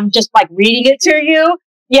papers and I'm just like reading it to you.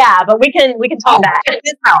 Yeah, but we can talk that. Check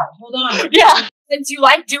this out. Hold on. Yeah. Since you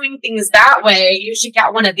like doing things that way, you should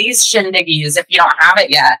get one of these shindiggies if you don't have it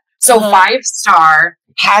yet. So 5 Star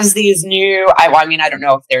has these new, I don't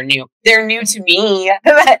know if they're new. They're new to me.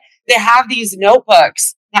 They have these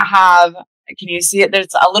notebooks that have, can you see it?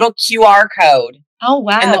 There's a little QR code. Oh,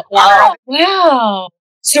 wow. In the corner. Wow.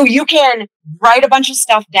 So you can write a bunch of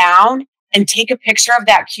stuff down and take a picture of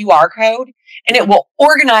that QR code, and it will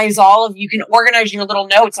you can organize your little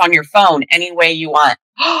notes on your phone any way you want.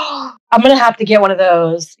 I'm going to have to get one of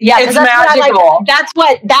those. Yeah. It's magical.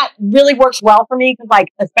 That really works well for me. Cause like,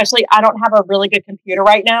 especially I don't have a really good computer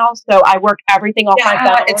right now. So I work everything off my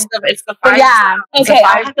phone. It's the 5. Yeah. Okay.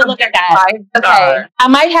 I have to look at that. Okay. I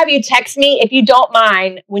might have you text me if you don't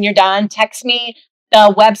mind when you're done, text me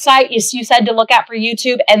the website you said to look at for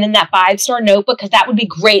YouTube, and then that 5 Star notebook, because that would be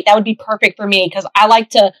great. That would be perfect for me because I like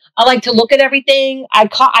to look at everything. I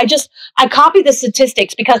copy the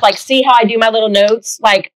statistics because like see how I do my little notes,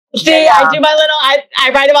 like see I do my little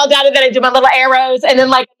I write them all down and then I do my little arrows, and then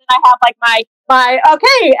like I have like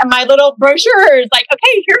my little brochures like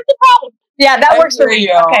okay, here's the problem. Yeah, that works for me.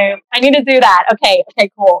 Okay, I need to do that. Okay,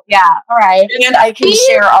 cool. Yeah, all right. And I can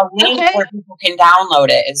share a link where people can download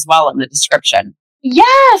it as well in the description.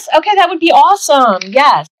 Yes. Okay, that would be awesome.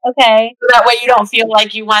 Yes. Okay. So that way you don't feel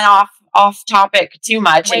like you went off topic too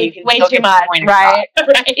much. Way too much. Right.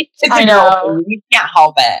 Right. I know. You can't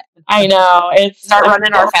help it. I know. It's start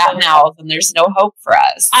running our fat mouths and there's no hope for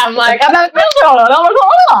us. I'm like,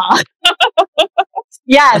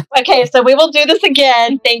 yes. Okay. So we will do this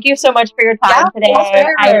again. Thank you so much for your time today.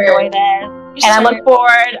 I enjoy this. And I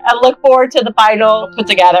look forward to the final put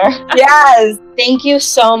together. Yes. Thank you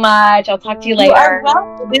so much. I'll talk to you later.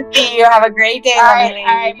 Good to see you. Have a great day. All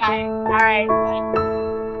right. Bye. All right. Bye.